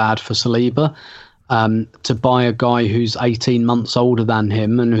bad for Saliba. To buy a guy who's 18 months older than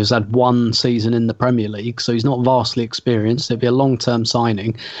him and who's had one season in the Premier League, so he's not vastly experienced. It'd be a long-term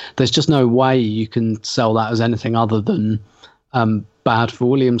signing. There's just no way you can sell that as anything other than bad for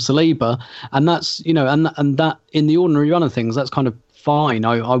William Saliba. And that's, and that in the ordinary run of things, that's kind of fine.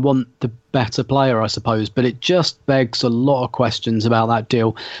 I want the better player, I suppose, but it just begs a lot of questions about that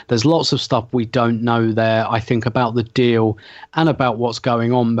deal. There's lots of stuff we don't know there, I think, about the deal and about what's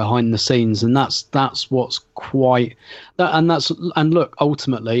going on behind the scenes, and that's what's quite and look,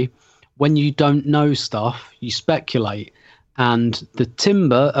 ultimately, when you don't know stuff, you speculate. And the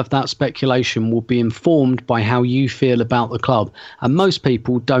timber of that speculation will be informed by how you feel about the club. And most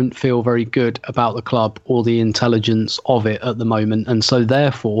people don't feel very good about the club or the intelligence of it at the moment. And so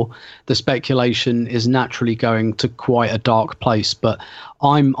therefore, the speculation is naturally going to quite a dark place. But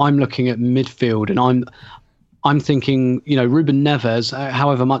I'm looking at midfield, and I'm thinking, Ruben Neves,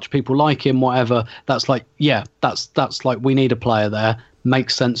 however much people like him, whatever, that's like, that's like, we need a player there.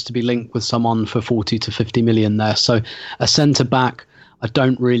 Makes sense to be linked with someone for 40 to 50 million there. So a centre back, I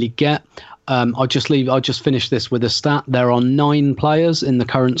don't really get. I'll just finish this with a stat. There are 9 players in the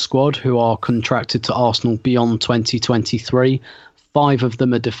current squad who are contracted to Arsenal beyond 2023. 5 of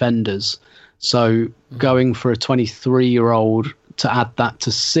them are defenders. So going for a 23-year-old to add that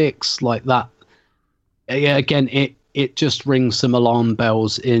to 6 like that, again, it just rings some alarm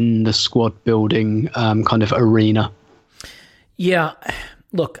bells in the squad building kind of arena. Yeah,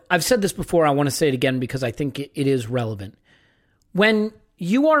 look, I've said this before. I want to say it again because I think it is relevant. When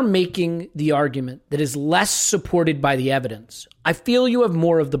you are making the argument that is less supported by the evidence, I feel you have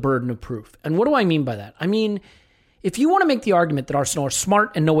more of the burden of proof. And what do I mean by that? I mean, if you want to make the argument that Arsenal are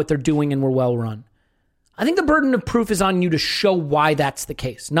smart and know what they're doing and we're well run, I think the burden of proof is on you to show why that's the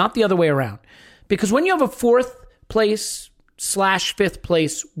case, not the other way around. Because when you have a 4th place / 5th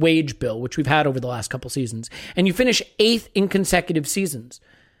place wage bill, which we've had over the last couple seasons, and you finish 8th in consecutive seasons,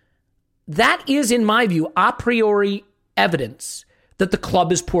 that is, in my view, a priori evidence that the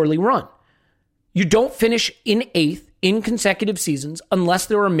club is poorly run. You don't finish in 8th in consecutive seasons unless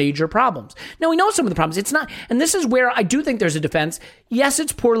there are major problems. Now, we know some of the problems. It's not, and this is where I do think there's a defense. Yes,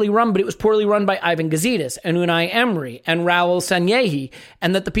 it's poorly run, but it was poorly run by Ivan Gazidis and Unai Emery and Raul Sanllehi,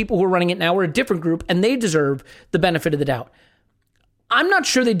 and that the people who are running it now are a different group, and they deserve the benefit of the doubt. I'm not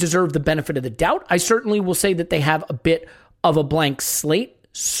sure they deserve the benefit of the doubt. I certainly will say that they have a bit of a blank slate,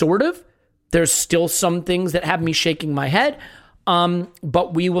 sort of. There's still some things that have me shaking my head.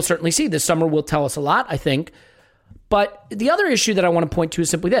 But we will certainly see. This summer will tell us a lot, I think. But the other issue that I want to point to is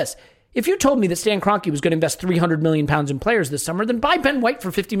simply this. If you told me that Stan Kroenke was going to invest £300 million in players this summer, then buy Ben White for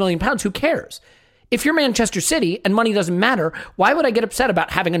 £50 million. Who cares? If you're Manchester City and money doesn't matter, why would I get upset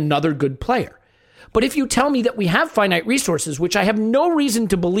about having another good player? But if you tell me that we have finite resources, which I have no reason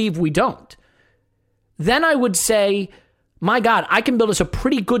to believe we don't, then I would say, my God, I can build us a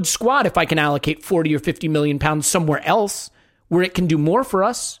pretty good squad if I can allocate 40 or 50 million pounds somewhere else where it can do more for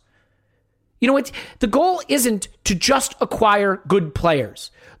us. You know, the goal isn't to just acquire good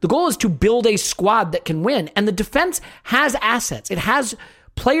players. The goal is to build a squad that can win. And the defense has assets. It has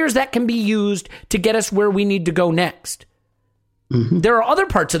players that can be used to get us where we need to go next. Mm-hmm. There are other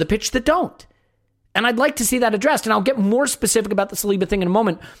parts of the pitch that don't. And I'd like to see that addressed. And I'll get more specific about the Saliba thing in a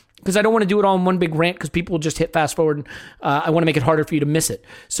moment because I don't want to do it all in one big rant because people will just hit fast forward. And I want to make it harder for you to miss it.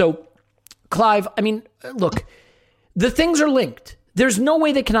 So, Clive, I mean, look, the things are linked. There's no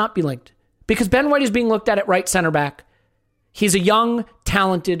way they cannot be linked because Ben White is being looked at right center back. He's a young,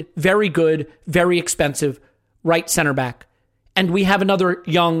 talented, very good, very expensive right center back. And we have another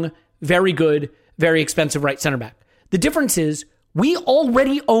young, very good, very expensive right center back. The difference is we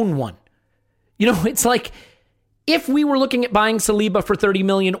already own one. You know, it's like if we were looking at buying Saliba for 30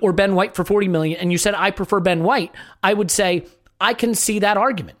 million or Ben White for 40 million and you said, I prefer Ben White, I would say, I can see that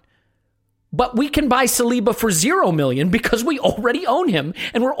argument. But we can buy Saliba for 0 million because we already own him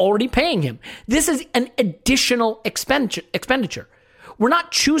and we're already paying him. This is an additional expenditure. We're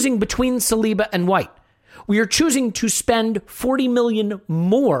not choosing between Saliba and White. We are choosing to spend 40 million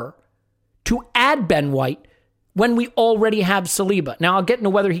more to add Ben White when we already have Saliba. Now, I'll get into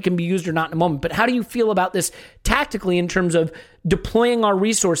whether he can be used or not in a moment, but how do you feel about this tactically in terms of deploying our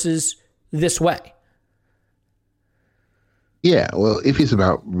resources this way? Yeah, well, if it's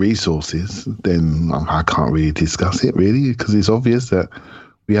about resources, then I can't really discuss it, really, because it's obvious that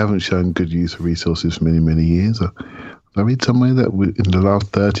we haven't shown good use of resources for many, many years. I read somewhere that in the last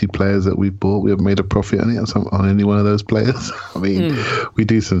 30 players that we've bought, we have made a profit on it on any one of those players. I mean, we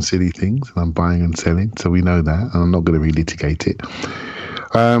do some silly things, and I'm buying and selling, so we know that, and I'm not going to relitigate it.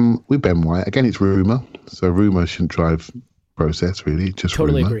 With Ben White, again, it's rumour, so rumour shouldn't drive process, really, just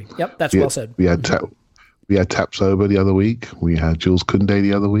totally rumour. Agree. Yep, that's well said. We had Tapsoba the other week, we had Jules Koundé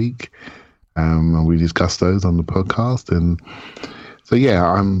the other week, and we discussed those on the podcast, and so yeah,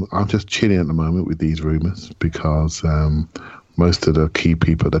 I'm just chilling at the moment with these rumours because most of the key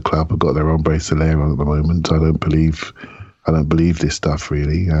people at the club have got their Hombre Solero on at the moment. So I don't believe this stuff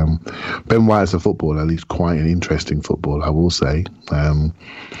really. Ben White as a footballer, he's quite an interesting footballer, I will say.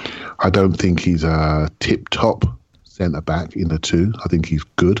 I don't think he's a tip-top centre-back in the two. I think he's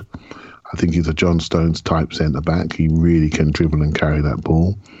good. I think he's a John Stones type centre-back. He really can dribble and carry that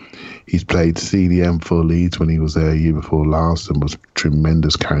ball. He's played CDM for Leeds when he was there a year before last and was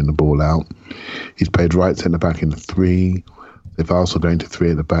tremendous carrying the ball out. He's played right centre-back in the 3. If Arsenal going to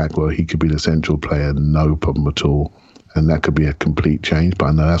 3 at the back, well, he could be the central player, no problem at all. And that could be a complete change, but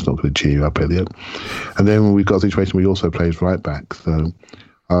I know that's not going to cheer you up, Elliot. And then we've got a situation where he also plays right back. So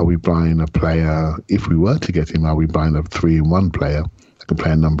are we buying a player, if we were to get him, are we buying a 3-in-1 player that can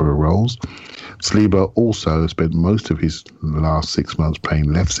play a number of roles? Saliba also spent most of his last 6 months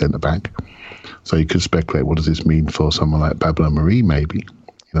playing left centre-back. So you could speculate, what does this mean for someone like Pablo Mari, maybe?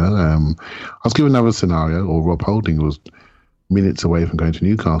 You know, I was given another scenario, or Rob Holding was minutes away from going to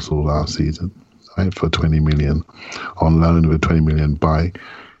Newcastle last season, right, for 20 million on loan with a 20 million buy.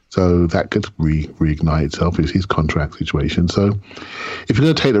 So that could reignite itself. It's his contract situation. So if you're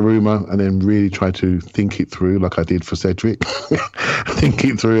going to take the rumour and then really try to think it through, like I did for Cedric, think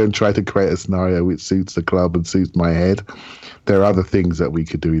it through and try to create a scenario which suits the club and suits my head, there are other things that we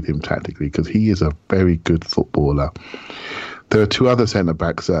could do with him tactically because he is a very good footballer. There are 2 other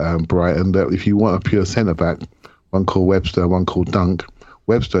centre-backs at Brighton that if you want a pure centre-back, one called Webster, one called Dunk.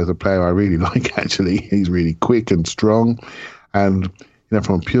 Webster is a player I really like, actually. He's really quick and strong. And you know,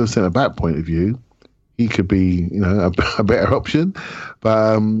 from a pure centre-back point of view, he could be, you know, a better option.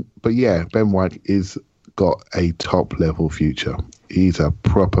 But yeah, Ben White is got a top-level future. He's a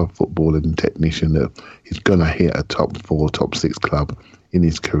proper footballer and technician that is going to hit a top 4, top 6 club in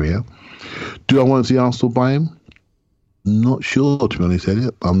his career. Do I want to see Arsenal buy him? Not sure, to be honest,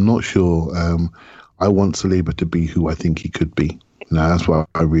 Elliot. I'm not sure. I want Saliba to be who I think he could be. Now, that's what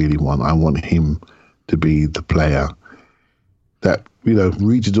I really want. I want him to be the player that, you know,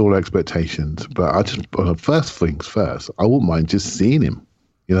 reaches all expectations. But I just, first things first, I wouldn't mind just seeing him,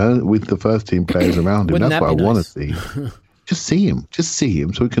 you know, with the first team players around him. That's what I want to see. Just see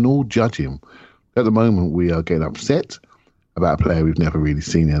him so we can all judge him. At the moment, we are getting upset about a player we've never really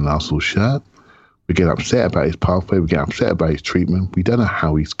seen in an Arsenal shirt. We get upset about his pathway. We get upset about his treatment. We don't know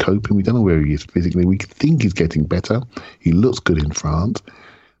how he's coping. We don't know where he is physically. We think he's getting better. He looks good in France.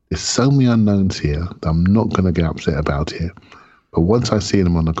 There's so many unknowns here that I'm not going to get upset about it. But once I see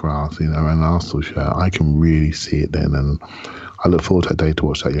him on the grass, in an Arsenal shirt, I can really see it then. And I look forward to that day to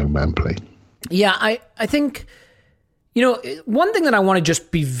watch that young man play. Yeah, I think, one thing that I want to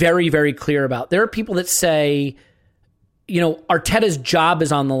just be very, very clear about, there are people that say, Arteta's job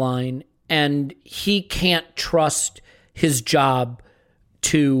is on the line and he can't trust his job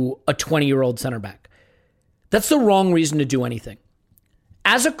to a 20-year-old center back. That's the wrong reason to do anything.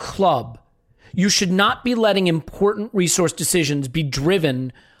 As a club, you should not be letting important resource decisions be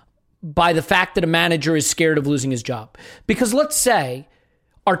driven by the fact that a manager is scared of losing his job. Because let's say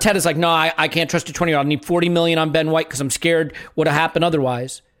Arteta's like, no, I can't trust a 20-year-old. I need $40 million on Ben White because I'm scared what will happen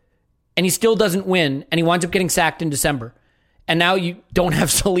otherwise. And he still doesn't win, and he winds up getting sacked in December. And now you don't have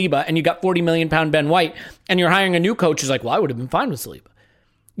Saliba, and you got £40 million Ben White, and you're hiring a new coach who's like, well, I would have been fine with Saliba.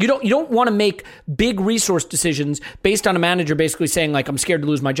 You don't want to make big resource decisions based on a manager basically saying, like, I'm scared to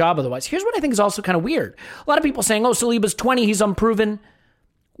lose my job otherwise. Here's what I think is also kind of weird. A lot of people saying, oh, Saliba's 20, he's unproven.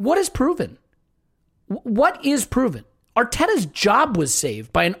 What is proven? What is proven? Arteta's job was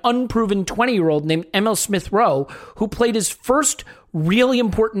saved by an unproven 20-year-old named Emil Smith-Rowe, who played his first really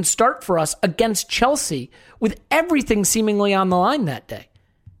important start for us against Chelsea with everything seemingly on the line that day.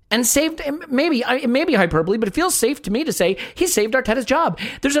 And saved, maybe, it may be hyperbole, but it feels safe to me to say he saved Arteta's job.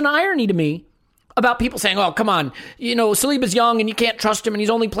 There's an irony to me about people saying, oh, come on, Saliba's young and you can't trust him and he's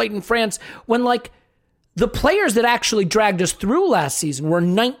only played in France. When, like, the players that actually dragged us through last season were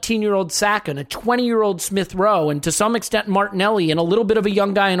 19-year-old Saka and a 20-year-old Smith-Rowe and to some extent Martinelli and a little bit of a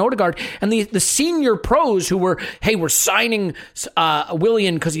young guy in Odegaard. And the senior pros who were, hey, we're signing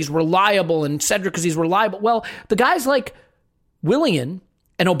Willian because he's reliable and Cedric because he's reliable. Well, the guys like Willian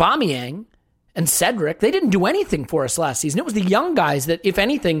and Aubameyang and Cedric, they didn't do anything for us last season. It was the young guys that, if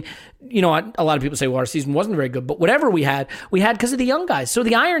anything, a lot of people say, well, our season wasn't very good, but whatever we had because of the young guys. So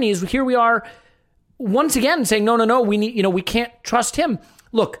the irony is here we are once again saying, no, we need, we can't trust him.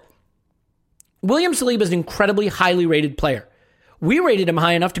 Look, William Saliba is an incredibly highly rated player. We rated him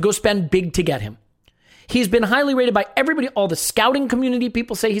high enough to go spend big to get him. He's been highly rated by everybody. All the scouting community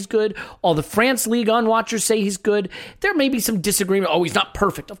people say he's good. All the France Ligue 1 watchers say he's good. There may be some disagreement. Oh, he's not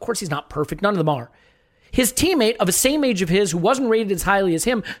perfect. Of course he's not perfect. None of them are. His teammate of the same age of his, who wasn't rated as highly as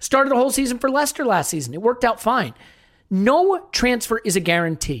him, started the whole season for Leicester last season. It worked out fine. No transfer is a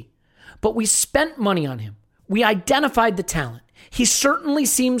guarantee, but we spent money on him. We identified the talent. He certainly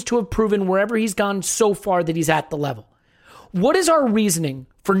seems to have proven wherever he's gone so far that he's at the level. What is our reasoning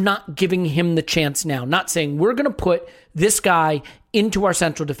for not giving him the chance now? Not saying we're going to put this guy into our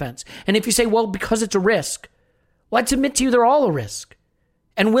central defense. And if you say, well, because it's a risk, well, I'd submit to you they're all a risk.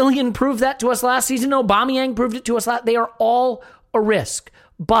 And Willian proved that to us last season. Aubameyang proved it to us last. They are all a risk.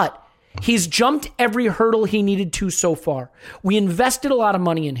 But he's jumped every hurdle he needed to so far. We invested a lot of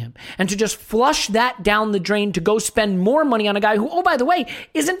money in him. And to just flush that down the drain to go spend more money on a guy who, oh, by the way,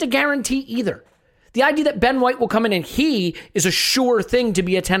 isn't a guarantee either. The idea that Ben White will come in and he is a sure thing to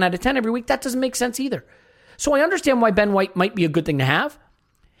be a 10 out of 10 every week, that doesn't make sense either. So I understand why Ben White might be a good thing to have.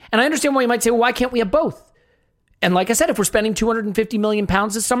 And I understand why you might say, well, why can't we have both? And like I said, if we're spending £250 million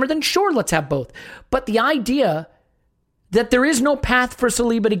this summer, then sure, let's have both. But the idea that there is no path for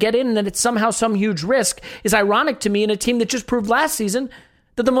Saliba to get in and that it's somehow some huge risk is ironic to me in a team that just proved last season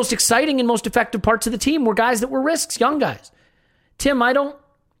that the most exciting and most effective parts of the team were guys that were risks, young guys. Tim,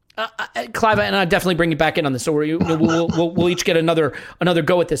 Clive, and I'll definitely bring you back in on this, so we'll each get another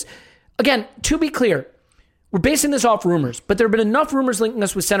go at this. Again, to be clear, we're basing this off rumors, but there have been enough rumors linking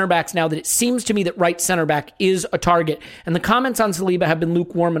us with center backs now that it seems to me that right center back is a target. And the comments on Saliba have been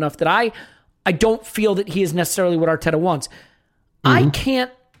lukewarm enough that I don't feel that he is necessarily what Arteta wants. I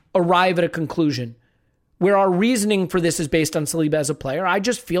can't arrive at a conclusion where our reasoning for this is based on Saliba as a player. I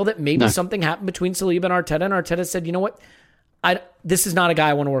just feel that maybe something happened between Saliba and Arteta said, you know what? This is not a guy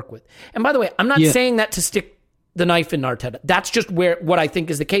I want to work with. And by the way, I'm not saying that to stick the knife in Arteta. That's just what I think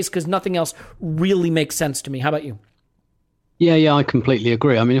is the case because nothing else really makes sense to me. How about you? Yeah, I completely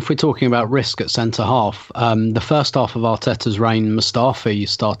agree. I mean, if we're talking about risk at centre-half, the first half of Arteta's reign, Mustafi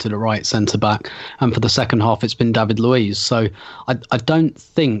started at right centre-back, and for the second half, it's been David Luiz. So I don't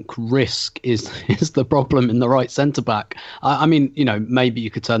think risk is the problem in the right centre-back. I mean, maybe you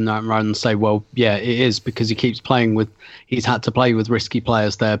could turn that around and say, well, yeah, it is because he's had to play with risky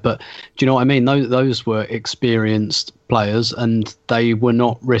players there. But do you know what I mean? Those were experienced players and they were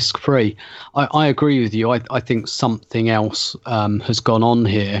not risk-free. I agree with you. I think something else has gone on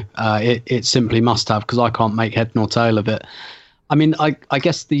here. It simply must have, because I can't make head nor tail of it. I mean, I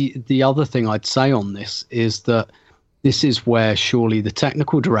guess the other thing I'd say on this is that this is where surely the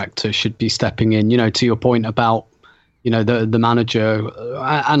technical director should be stepping in, to your point about, the manager.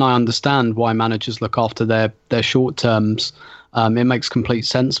 And I understand why managers look after their short terms. It makes complete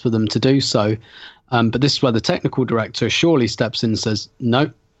sense for them to do so. But this is where the technical director surely steps in and says,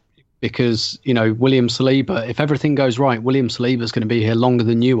 no, because, William Saliba, if everything goes right, William Saliba is going to be here longer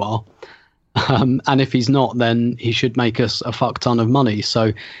than you are. And if he's not, then he should make us a fuck ton of money.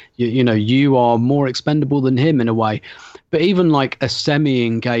 So, you are more expendable than him in a way. But even like a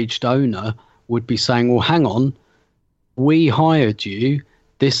semi-engaged owner would be saying, well, hang on, we hired you.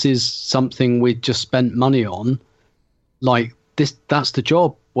 This is something we just spent money on. Like that's the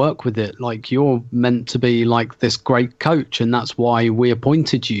job. Work with it. Like you're meant to be like this great coach, and that's why we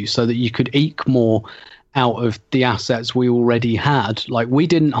appointed you, so that you could eke more out of the assets we already had. Like we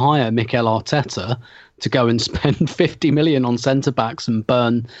didn't hire Mikel Arteta to go and spend 50 million on centre backs and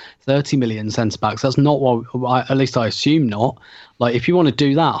burn 30 million centre backs. That's not what, at least I assume not. Like if you want to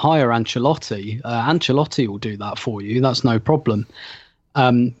do that, hire Ancelotti. Ancelotti will do that for you. That's no problem.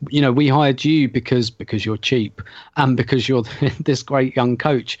 We hired you because you're cheap and because you're this great young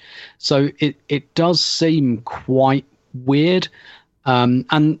coach. So it does seem quite weird.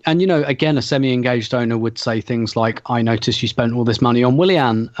 And again, a semi-engaged owner would say things like, I noticed you spent all this money on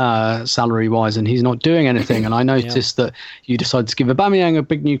Willian salary-wise and he's not doing anything. And I noticed that you decided to give Aubameyang a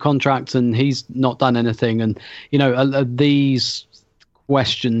big new contract and he's not done anything. And, these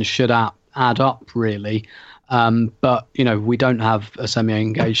questions should add up, really. But, we don't have a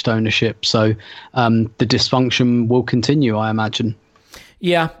semi-engaged ownership. So the dysfunction will continue, I imagine.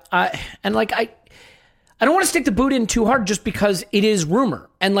 Yeah. I don't want to stick the boot in too hard just because it is rumor.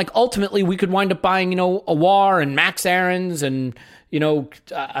 And ultimately we could wind up buying, Aouar and Max Aarons and,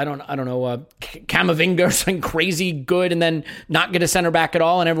 I don't know, Camavinga or something crazy good and then not get a center back at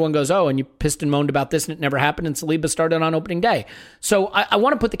all. And everyone goes, oh, and you pissed and moaned about this and it never happened. And Saliba started on opening day. So I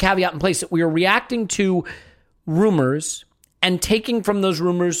want to put the caveat in place that we are reacting to rumors and taking from those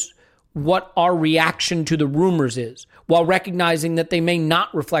rumors what our reaction to the rumors is while recognizing that they may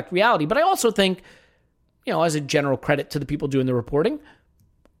not reflect reality. But I also think, as a general credit to the people doing the reporting,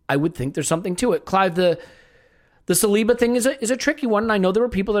 I would think there's something to it. Clive, the Saliba thing is a tricky one. And I know there are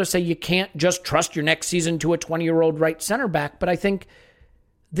people that say you can't just trust your next season to a 20-year-old right center back. But I think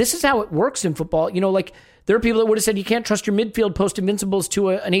this is how it works in football. There are people that would have said you can't trust your midfield post-invincibles to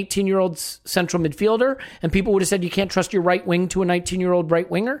an 18-year-old central midfielder. And people would have said you can't trust your right wing to a 19-year-old right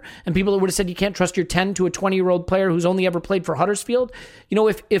winger. And people that would have said you can't trust your 10 to a 20-year-old player who's only ever played for Huddersfield.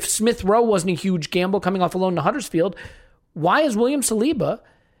 If Smith Rowe wasn't a huge gamble coming off a loan to Huddersfield, why is William Saliba,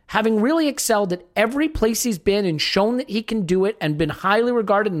 having really excelled at every place he's been and shown that he can do it and been highly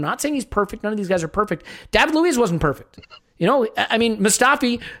regarded, I'm not saying he's perfect. None of these guys are perfect. David Luiz wasn't perfect.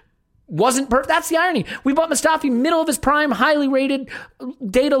 Mustafi wasn't perfect. That's the irony. We bought Mustafi middle of his prime, highly rated.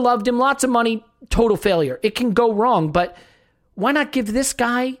 Data loved him, lots of money, total failure. It can go wrong, but why not give this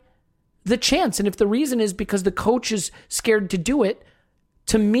guy the chance? And if the reason is because the coach is scared to do it,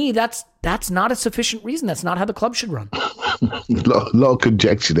 to me, that's not a sufficient reason. That's not how the club should run. A lot of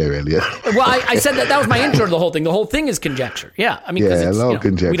conjecture there, Elliot. Well, I said that was my intro to the whole thing. The whole thing is conjecture. Yeah, a lot of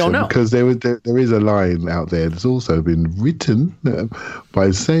conjecture. We don't know because there is a line out there that's also been written by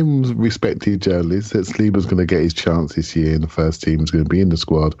the same respected journalist that Saliba's going to get his chance this year, and the first team is going to be in the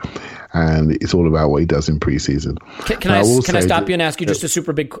squad, and it's all about what he does in pre-season. Can I stop you and ask you just a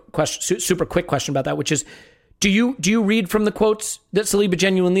super quick question about that, which is, do you read from the quotes that Saliba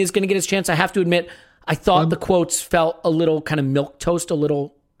genuinely is going to get his chance? I have to admit, I thought the quotes felt a little kind of milquetoast, a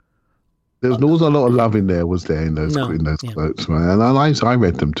little. There was a lot of love in there, was there, in those quotes, man? And I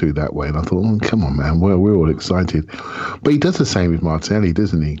read them too that way, and I thought, come on, man, we're all excited. But he does the same with Martinelli,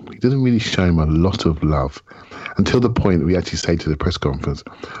 doesn't he? He doesn't really show him a lot of love until the point that we actually say to the press conference,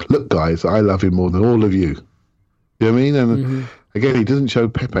 look, guys, I love him more than all of you. You know what I mean? And again, he doesn't show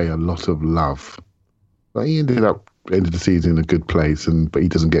Pepe a lot of love. But he ended the season in a good place, but he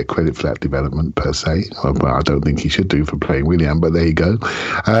doesn't get credit for that development per se. Well, I don't think he should do for playing Willian, but there you go.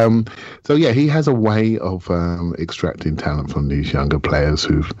 So yeah, he has a way of extracting talent from these younger players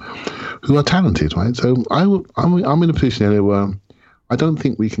who are talented, right? So I'm in a position area where I don't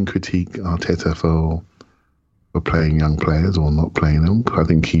think we can critique Arteta for playing young players or not playing them. I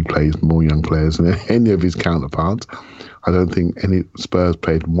think he plays more young players than any of his counterparts. I don't think any Spurs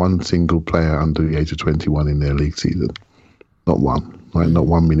played one single player under the age of 21 in their league season. Not one, right? Not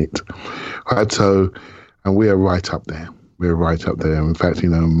 1 minute. Right, so, and we are right up there. We're right up there. In fact,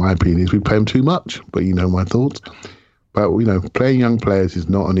 my opinion is we play them too much, but my thoughts. But, playing young players is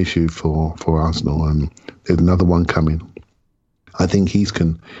not an issue for Arsenal, and there's another one coming. I think he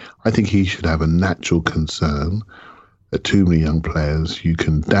should have a natural concern that too many young players, you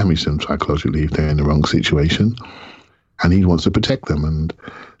can damage them psychologically if they're in the wrong situation, and he wants to protect them, and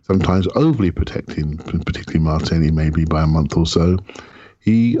sometimes overly protecting, particularly Martinelli, maybe by a month or so.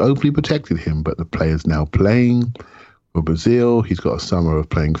 He overly protected him, but the player's now playing for Brazil. He's got a summer of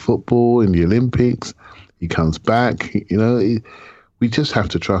playing football in the Olympics. He comes back. We just have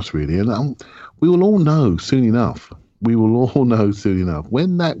to trust, really. And we will all know soon enough.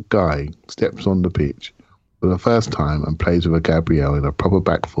 When that guy steps on the pitch for the first time and plays with a Gabriel in a proper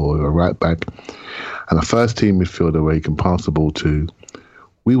back four, with a right back, and a first team midfielder where he can pass the ball to,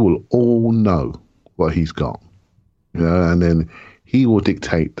 we will all know what he's got. And then he will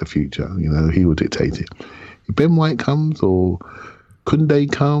dictate the future. He will dictate it. If Ben White comes, or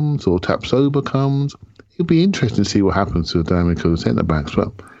Koundé comes, or Tapsoba comes, it'll be interesting to see what happens to the dynamic of the centre-backs.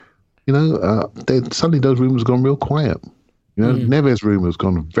 But, suddenly those rumours have gone real quiet. Neves' rumour has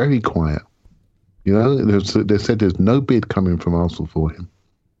gone very quiet. They said there's no bid coming from Arsenal for him.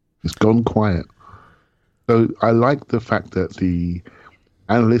 It's gone quiet. So I like the fact that the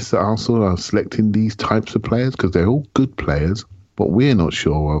analysts at Arsenal are selecting these types of players, because they're all good players, but we're not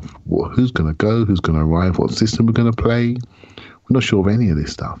sure of who's going to go, who's going to arrive, what system we're going to play. We're not sure of any of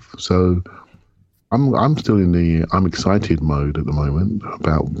this stuff. So I'm still in the I'm excited mode at the moment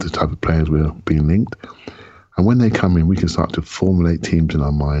about the type of players we're being linked. And when they come in, we can start to formulate teams in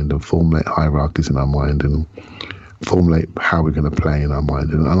our mind and formulate hierarchies in our mind and formulate how we're going to play in our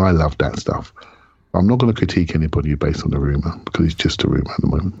mind. And I love that stuff. I'm not going to critique anybody based on the rumour, because it's just a rumour at the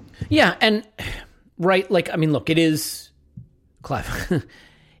moment. Yeah, and look, it is, Clive,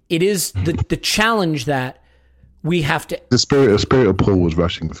 it is the challenge that we have to... The spirit of Paul was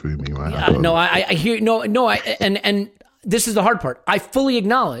rushing through me, right? I hear... And this is the hard part. I fully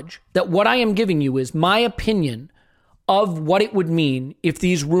acknowledge that what I am giving you is my opinion of what it would mean if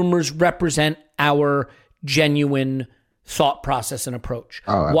these rumors represent our genuine thought process and approach,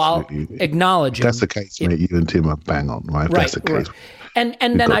 while acknowledging... That's the case, mate. You and Tim are bang on, right? That's the case. Right.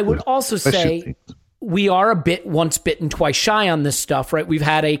 And then I would also say we are a bit once bitten, twice shy on this stuff, right? We've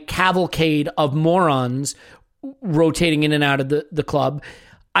had a cavalcade of morons rotating in and out of the club.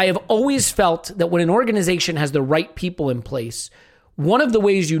 I have always felt that when an organization has the right people in place, one of the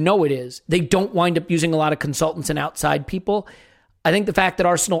ways you know it is they don't wind up using a lot of consultants and outside people. I think the fact that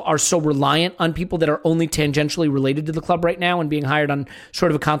Arsenal are so reliant on people that are only tangentially related to the club right now and being hired on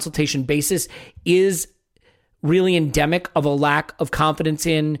sort of a consultation basis is really endemic of a lack of confidence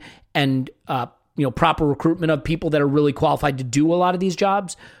in and proper recruitment of people that are really qualified to do a lot of these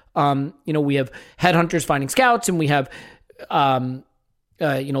jobs. We have headhunters finding scouts, and we have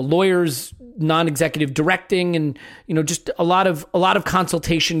lawyers, non-executive directing, and just a lot of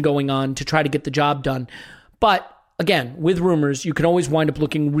consultation going on to try to get the job done. But again, with rumors, you can always wind up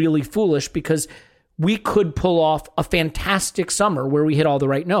looking really foolish, because we could pull off a fantastic summer where we hit all the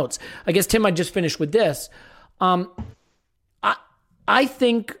right notes. I guess, Tim, I just finished with this. I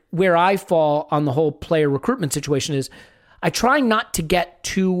think where I fall on the whole player recruitment situation is I try not to get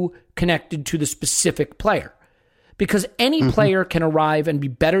too connected to the specific player, because any player can arrive and be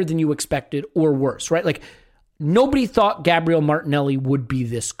better than you expected or worse, right? Like, nobody thought Gabriel Martinelli would be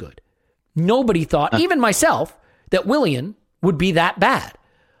this good. Nobody thought, even myself, that Willian would be that bad.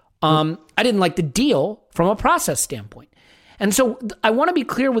 I didn't like the deal from a process standpoint. And so I want to be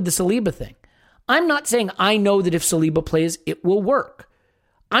clear with the Saliba thing. I'm not saying I know that if Saliba plays, it will work.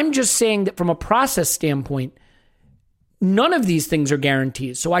 I'm just saying that from a process standpoint, none of these things are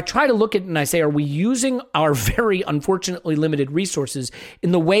guarantees. So I try to look at it and I say, are we using our very unfortunately limited resources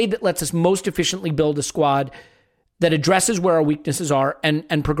in the way that lets us most efficiently build a squad that addresses where our weaknesses are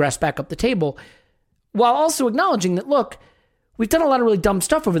and progress back up the table, while also acknowledging that, look, we've done a lot of really dumb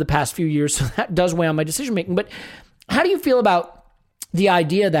stuff over the past few years, so that does weigh on my decision-making. But how do you feel about the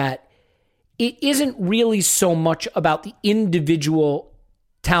idea that it isn't really so much about the individual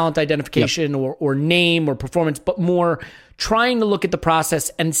talent identification or name or performance, but more trying to look at the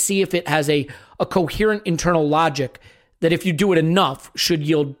process and see if it has a coherent internal logic that, if you do it enough, should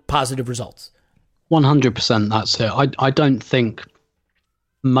yield positive results? 100%, that's it. I don't think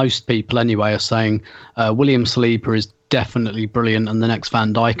most people anyway are saying William Saliba is definitely brilliant and the next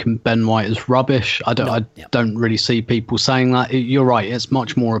Van Dijk and Ben White is rubbish. I don't really see people saying that. You're right. It's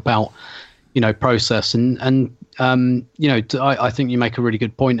much more about, process and I think you make a really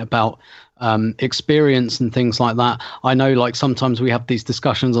good point about experience and things like that. I know, like, sometimes we have these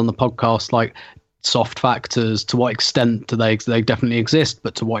discussions on the podcast, like, soft factors, to what extent do they definitely exist,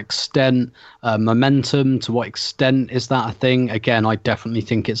 but to what extent, momentum, to what extent is that a thing? Again, I definitely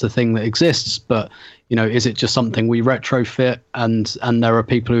think it's a thing that exists, but is it just something we retrofit? And there are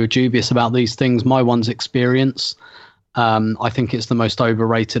people who are dubious about these things. My one's experience. I think it's the most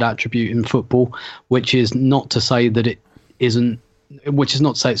overrated attribute in football, which is not to say that it isn't, which is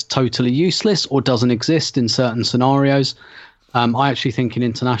not to say it's totally useless or doesn't exist in certain scenarios. I actually think in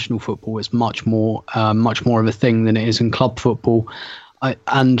international football it's much more of a thing than it is in club football, I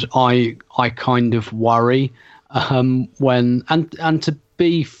kind of worry when to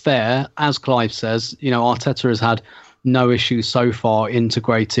be fair, as Clive says, Arteta has had no issues so far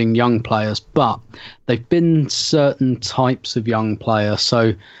integrating young players, but they've been certain types of young player.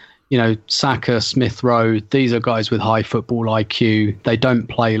 So, Saka, Smith Rowe, these are guys with high football IQ. They don't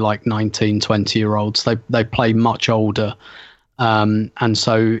play like 19, 20-year-olds. They play much older. And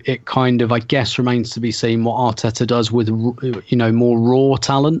so it kind of, I guess, remains to be seen what Arteta does with, more raw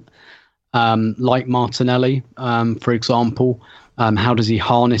talent, like Martinelli, for example. How does he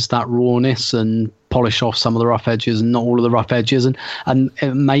harness that rawness and polish off some of the rough edges and not all of the rough edges? And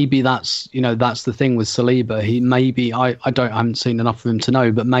maybe that's the thing with Saliba. He maybe, I haven't seen enough of him to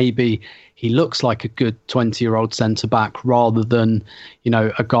know, but maybe he looks like a good 20-year-old centre-back rather than,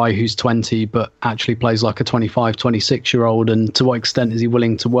 a guy who's 20 but actually plays like a 25, 26-year-old. And to what extent is he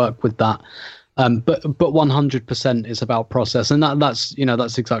willing to work with that? But 100% is about process, and that's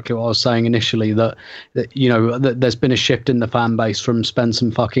exactly what I was saying initially. That there's been a shift in the fan base from spend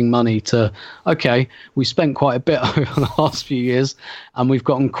some fucking money to okay, we spent quite a bit over the last few years, and we've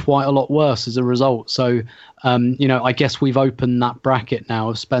gotten quite a lot worse as a result. So I guess we've opened that bracket now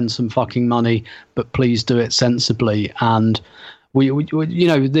of spend some fucking money, but please do it sensibly. And we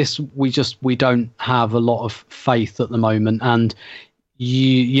don't have a lot of faith at the moment. And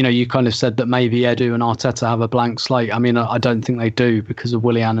you kind of said that maybe Edu and Arteta have a blank slate. I mean, I don't think they do because of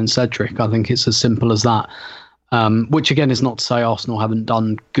Willian and Cedric. I think it's as simple as that. Which again is not to say Arsenal haven't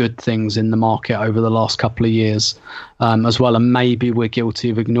done good things in the market over the last couple of years as well. And maybe we're guilty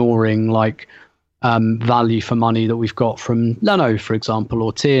of ignoring value for money that we've got from Leno, for example,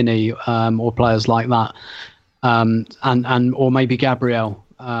 or Tierney, or players like that, and or maybe Gabriel.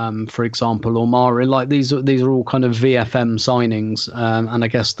 For example, or Mari, these are all kind of VFM signings, and I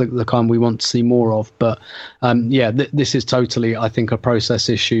guess the kind we want to see more of. But this is totally, I think, a process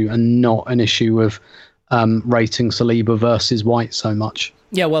issue and not an issue of rating Saliba versus White so much.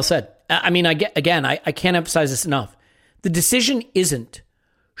 Yeah, well said. I mean, I can't emphasize this enough. The decision isn't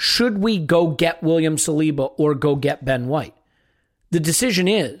should we go get William Saliba or go get Ben White. The decision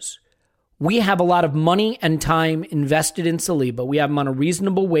is, we have a lot of money and time invested in Saliba. We have him on a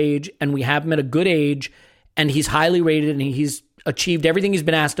reasonable wage, and we have him at a good age, and he's highly rated, and he's achieved everything he's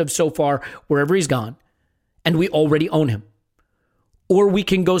been asked of so far wherever he's gone, and we already own him. Or we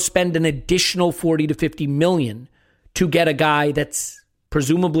can go spend an additional 40 to 50 million to get a guy that's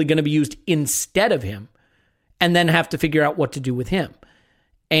presumably going to be used instead of him, and then have to figure out what to do with him.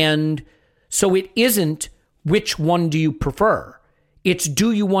 And so it isn't which one do you prefer. It's,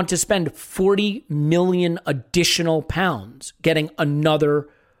 do you want to spend 40 million additional pounds getting another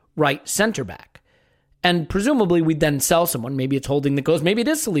right center back? And presumably we'd then sell someone. Maybe it's Holding that goes. Maybe it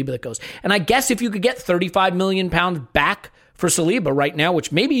is Saliba that goes. And I guess if you could get 35 million pounds back for Saliba right now,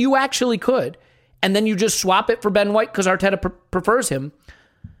 which maybe you actually could, and then you just swap it for Ben White because Arteta prefers him,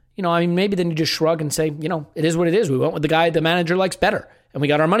 maybe then you just shrug and say, it is what it is. We went with the guy the manager likes better, and we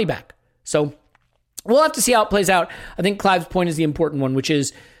got our money back. So we'll have to see how it plays out. I think Clive's point is the important one, which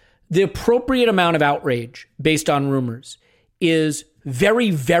is the appropriate amount of outrage based on rumors is very,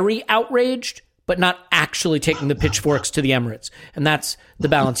 very outraged, but not actually taking the pitchforks to the Emirates. And that's the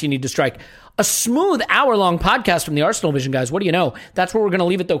balance you need to strike. A smooth hour-long podcast from the Arsenal Vision, guys. What do you know? That's where we're going to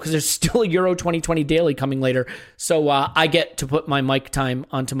leave it, though, because there's still a Euro 2020 daily coming later. So I get to put my mic time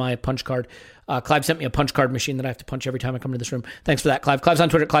onto my punch card. Clive sent me a punch card machine that I have to punch every time I come to this room. Thanks for that, Clive. Clive's on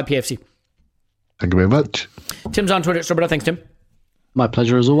Twitter, ClivePFC. Thank you very much. Tim's on Twitter. Roberto, thanks, Tim. My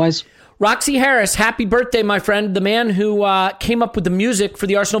pleasure as always. Roxy Harris, happy birthday, my friend. The man who came up with the music for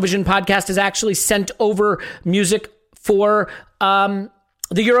the Arsenal Vision podcast has actually sent over music for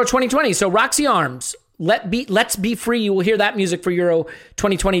the Euro 2020. So Roxy Arms, Let's Be Free. You will hear that music for Euro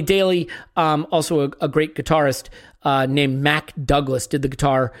 2020 daily. Also a great guitarist named Mac Douglas did the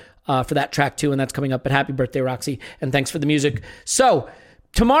guitar for that track too, and that's coming up. But happy birthday, Roxy, and thanks for the music. So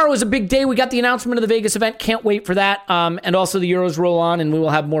tomorrow is a big day. We got the announcement of the Vegas event. Can't wait for that. And also the Euros roll on, and we will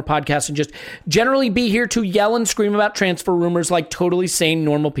have more podcasts and just generally be here to yell and scream about transfer rumors like totally sane,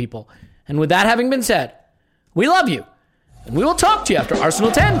 normal people. And with that having been said, we love you. And we will talk to you after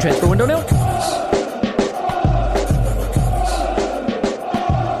Arsenal 10 transfer window nil.